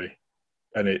a movie,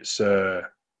 and it's I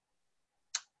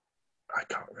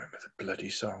can't remember the bloody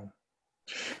song.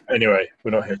 Anyway,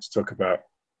 we're not here to talk about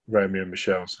Romeo and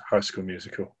Michelle's High School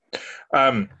Musical.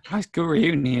 High School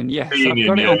Reunion, yes.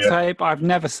 Reunion, I've got it on tape. I've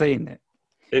never seen it.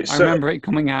 I remember it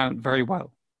coming out very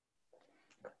well.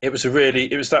 It was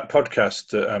that podcast,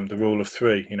 The Rule of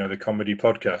Three, the comedy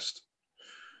podcast,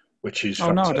 which is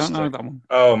fantastic. No, I don't know that one.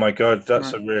 Oh my God,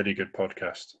 that's a really good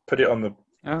podcast. Put it on the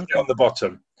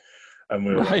bottom, and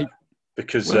we'll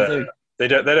because they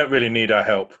don't really need our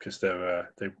help because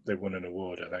they won an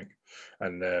award, I think,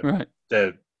 and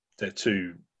they're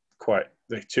two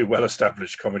well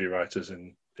established comedy writers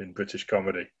in British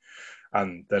comedy,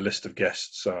 and their list of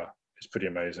guests is pretty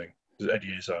amazing. There's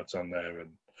Eddie Izzard's on there,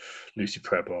 and Lucy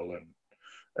Prebble,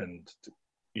 and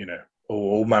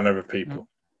all manner of people.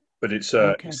 But it's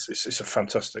a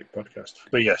fantastic podcast.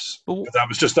 But yes,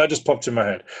 that just popped in my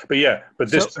head. But yeah,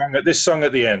 this song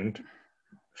at the end,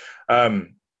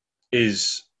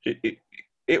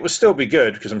 it will still be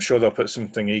good because I'm sure they'll put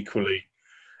something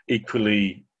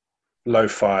equally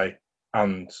lo-fi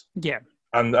and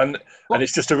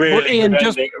it's just a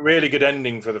really good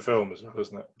ending for the film as well,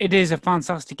 isn't it? It is a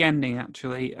fantastic ending,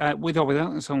 actually. With or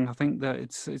without the song, I think that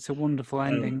it's a wonderful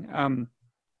ending.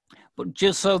 But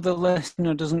just so the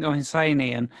listener doesn't go insane,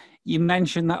 Ian, you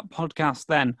mentioned that podcast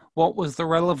then. What was the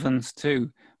relevance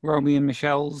to Romeo and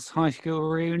Michelle's high school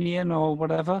reunion or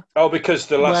whatever? Oh, because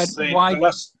the last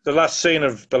scene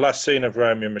of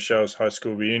Romeo and Michelle's high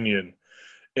school reunion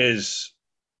is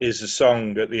a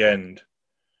song at the end.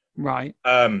 Right.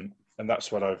 And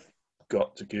that's what I've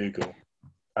got to Google.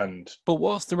 But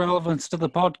what's the relevance to the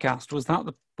podcast? Was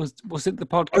it the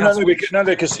podcast? Oh,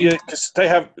 because they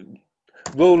have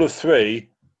Rule of Three.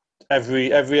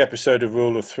 Every episode of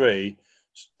Rule of Three,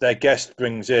 their guest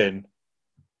brings in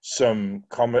some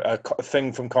a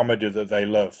thing from comedy that they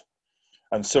love,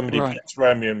 and somebody picks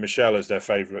Romeo and Michelle as their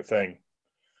favourite thing.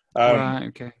 Right.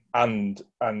 Okay. And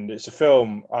it's a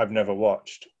film I've never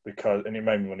watched and it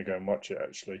made me want to go and watch it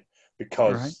actually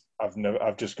because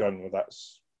I've just gone, well,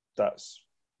 that's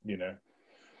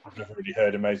I've never really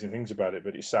heard amazing things about it,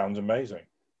 but it sounds amazing.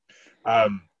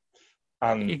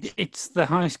 And it's the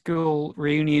high school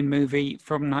reunion movie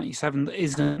from '97 that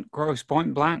isn't Grosse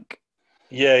Pointe Blank.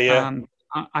 Yeah. And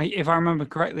if I remember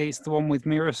correctly, it's the one with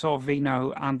Mira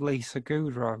Sorvino and Lisa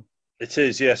Kudrow. It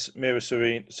is, yes, Mira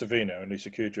Sorvino and Lisa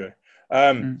Kudrow.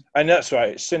 And that's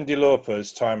right, it's Cyndi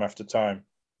Lauper's Time After Time.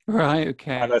 Right,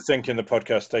 okay. And I think in the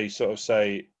podcast they sort of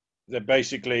say that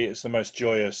basically it's the most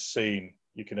joyous scene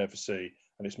you can ever see,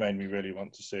 and it's made me really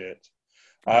want to see it.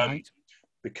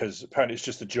 Because apparently it's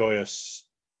just a joyous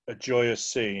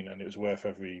scene, and it was worth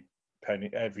every penny,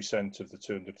 every cent of the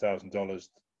 $200,000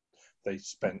 they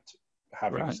spent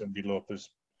having Cyndi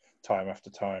Lauper's Time After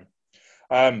Time.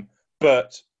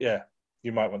 But yeah,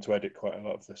 you might want to edit quite a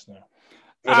lot of this now.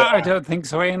 But, I don't think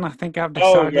so, Ian. I think I've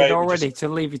decided already to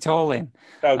leave it all in.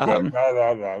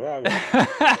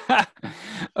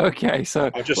 Okay,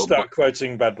 so I'll just start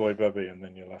quoting Bad Boy Bubby, and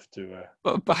then you'll have to.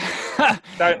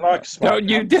 Don't like smack. Don't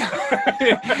you dare!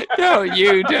 Don't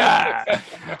you dare!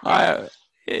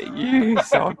 You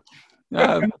son.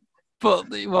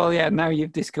 But now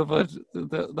you've discovered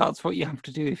that that's what you have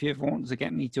to do if you ever want to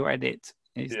get me to edit,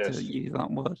 is to use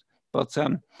that word. But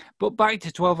back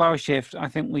to 12-Hour Shift, I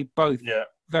think we both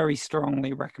very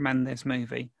strongly recommend this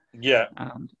movie. Yeah.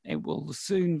 It will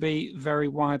soon be very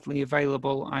widely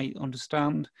available, I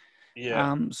understand.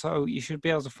 Yeah. So you should be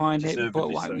able to find it.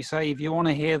 But like we say, if you want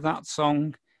to hear that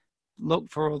song, look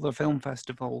for other film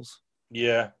festivals.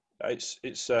 Yeah, it's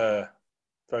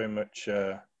very much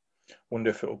wonder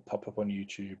if it'll pop up on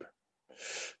YouTube.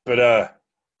 But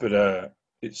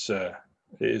it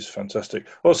is fantastic.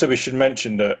 Also, we should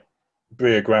mention that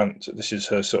Brea Grant, this is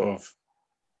her sort of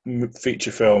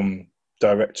feature film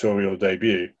directorial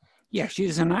debut. Yeah,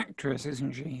 she's an actress,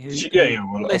 isn't she?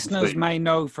 Listeners obviously may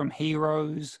know from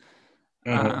Heroes,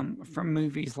 from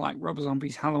movies like Rob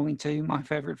Zombie's Halloween 2, my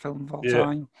favourite film of all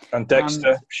time. And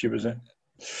Dexter, she was in.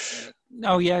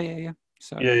 Oh, yeah.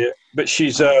 So, But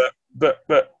she's but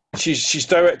she's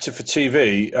directed for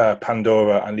TV,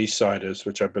 Pandora and Eastsiders,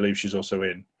 which I believe she's also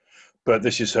in. But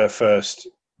this is her first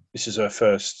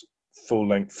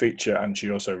full-length feature, and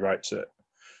she also writes it.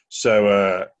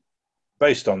 So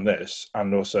based on this,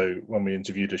 and also when we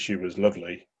interviewed her, she was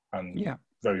lovely and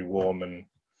very warm and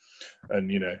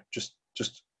just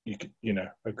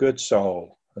a good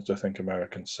soul, as I think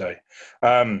Americans say.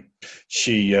 But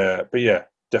yeah,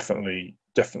 definitely,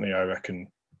 I reckon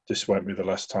this won't be the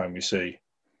last time we see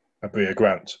a Brea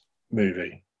Grant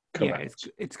movie.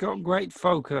 It's got great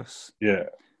focus. Yeah.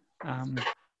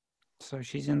 So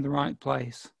she's in the right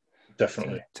place.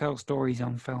 Definitely. To tell stories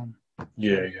on film.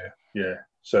 Yeah.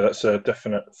 So that's a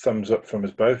definite thumbs up from us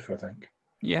both, I think.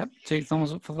 Yep, 2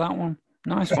 thumbs up for that one.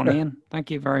 Nice one, Ian. Thank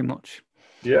you very much.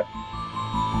 Yeah.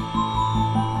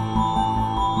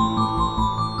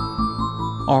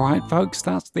 All right, folks,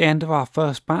 that's the end of our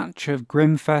first batch of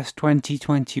Grimfest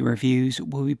 2020 reviews.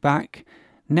 We'll be back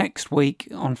next week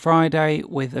on Friday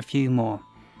with a few more.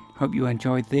 Hope you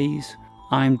enjoyed these.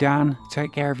 I'm Dan.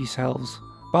 Take care of yourselves.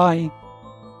 Bye.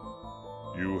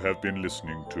 You have been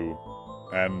listening to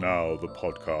And Now the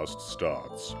Podcast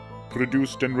Starts.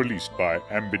 Produced and released by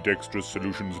Ambidextrous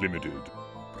Solutions Limited.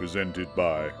 Presented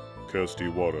by Kirsty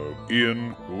Warrow,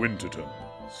 Ian Winterton,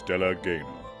 Stella Gaynor,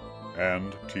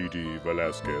 and T.D.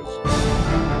 Velasquez.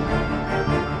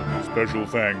 Special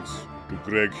thanks to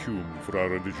Greg Hume for our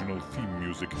original theme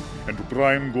music and to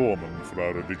Brian Gorman for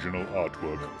our original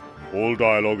artwork. All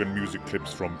dialogue and music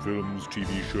clips from films,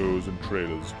 TV shows, and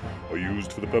trailers are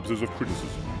used for the purposes of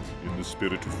criticism in the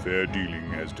spirit of fair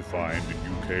dealing as defined in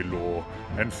UK law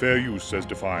and fair use as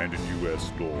defined in US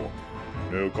law.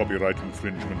 No copyright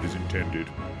infringement is intended.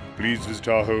 Please visit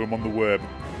our home on the web,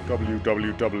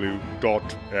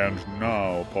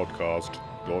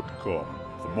 www.andnowpodcast.com,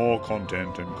 for more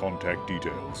content and contact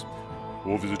details.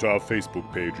 Or visit our Facebook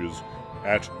pages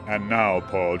at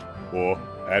AndNowPod or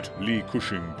at Lee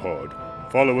Cushing Pod.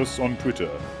 Follow us on Twitter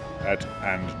at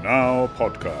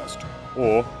AndNowPodcast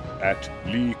or at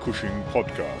Lee Cushing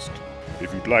Podcast.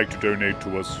 If you'd like to donate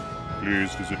to us,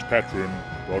 please visit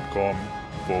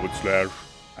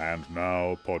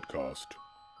patreon.com/AndNowPodcast.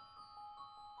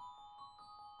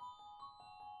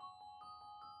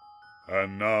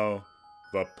 And now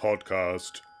the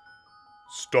podcast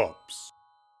stops.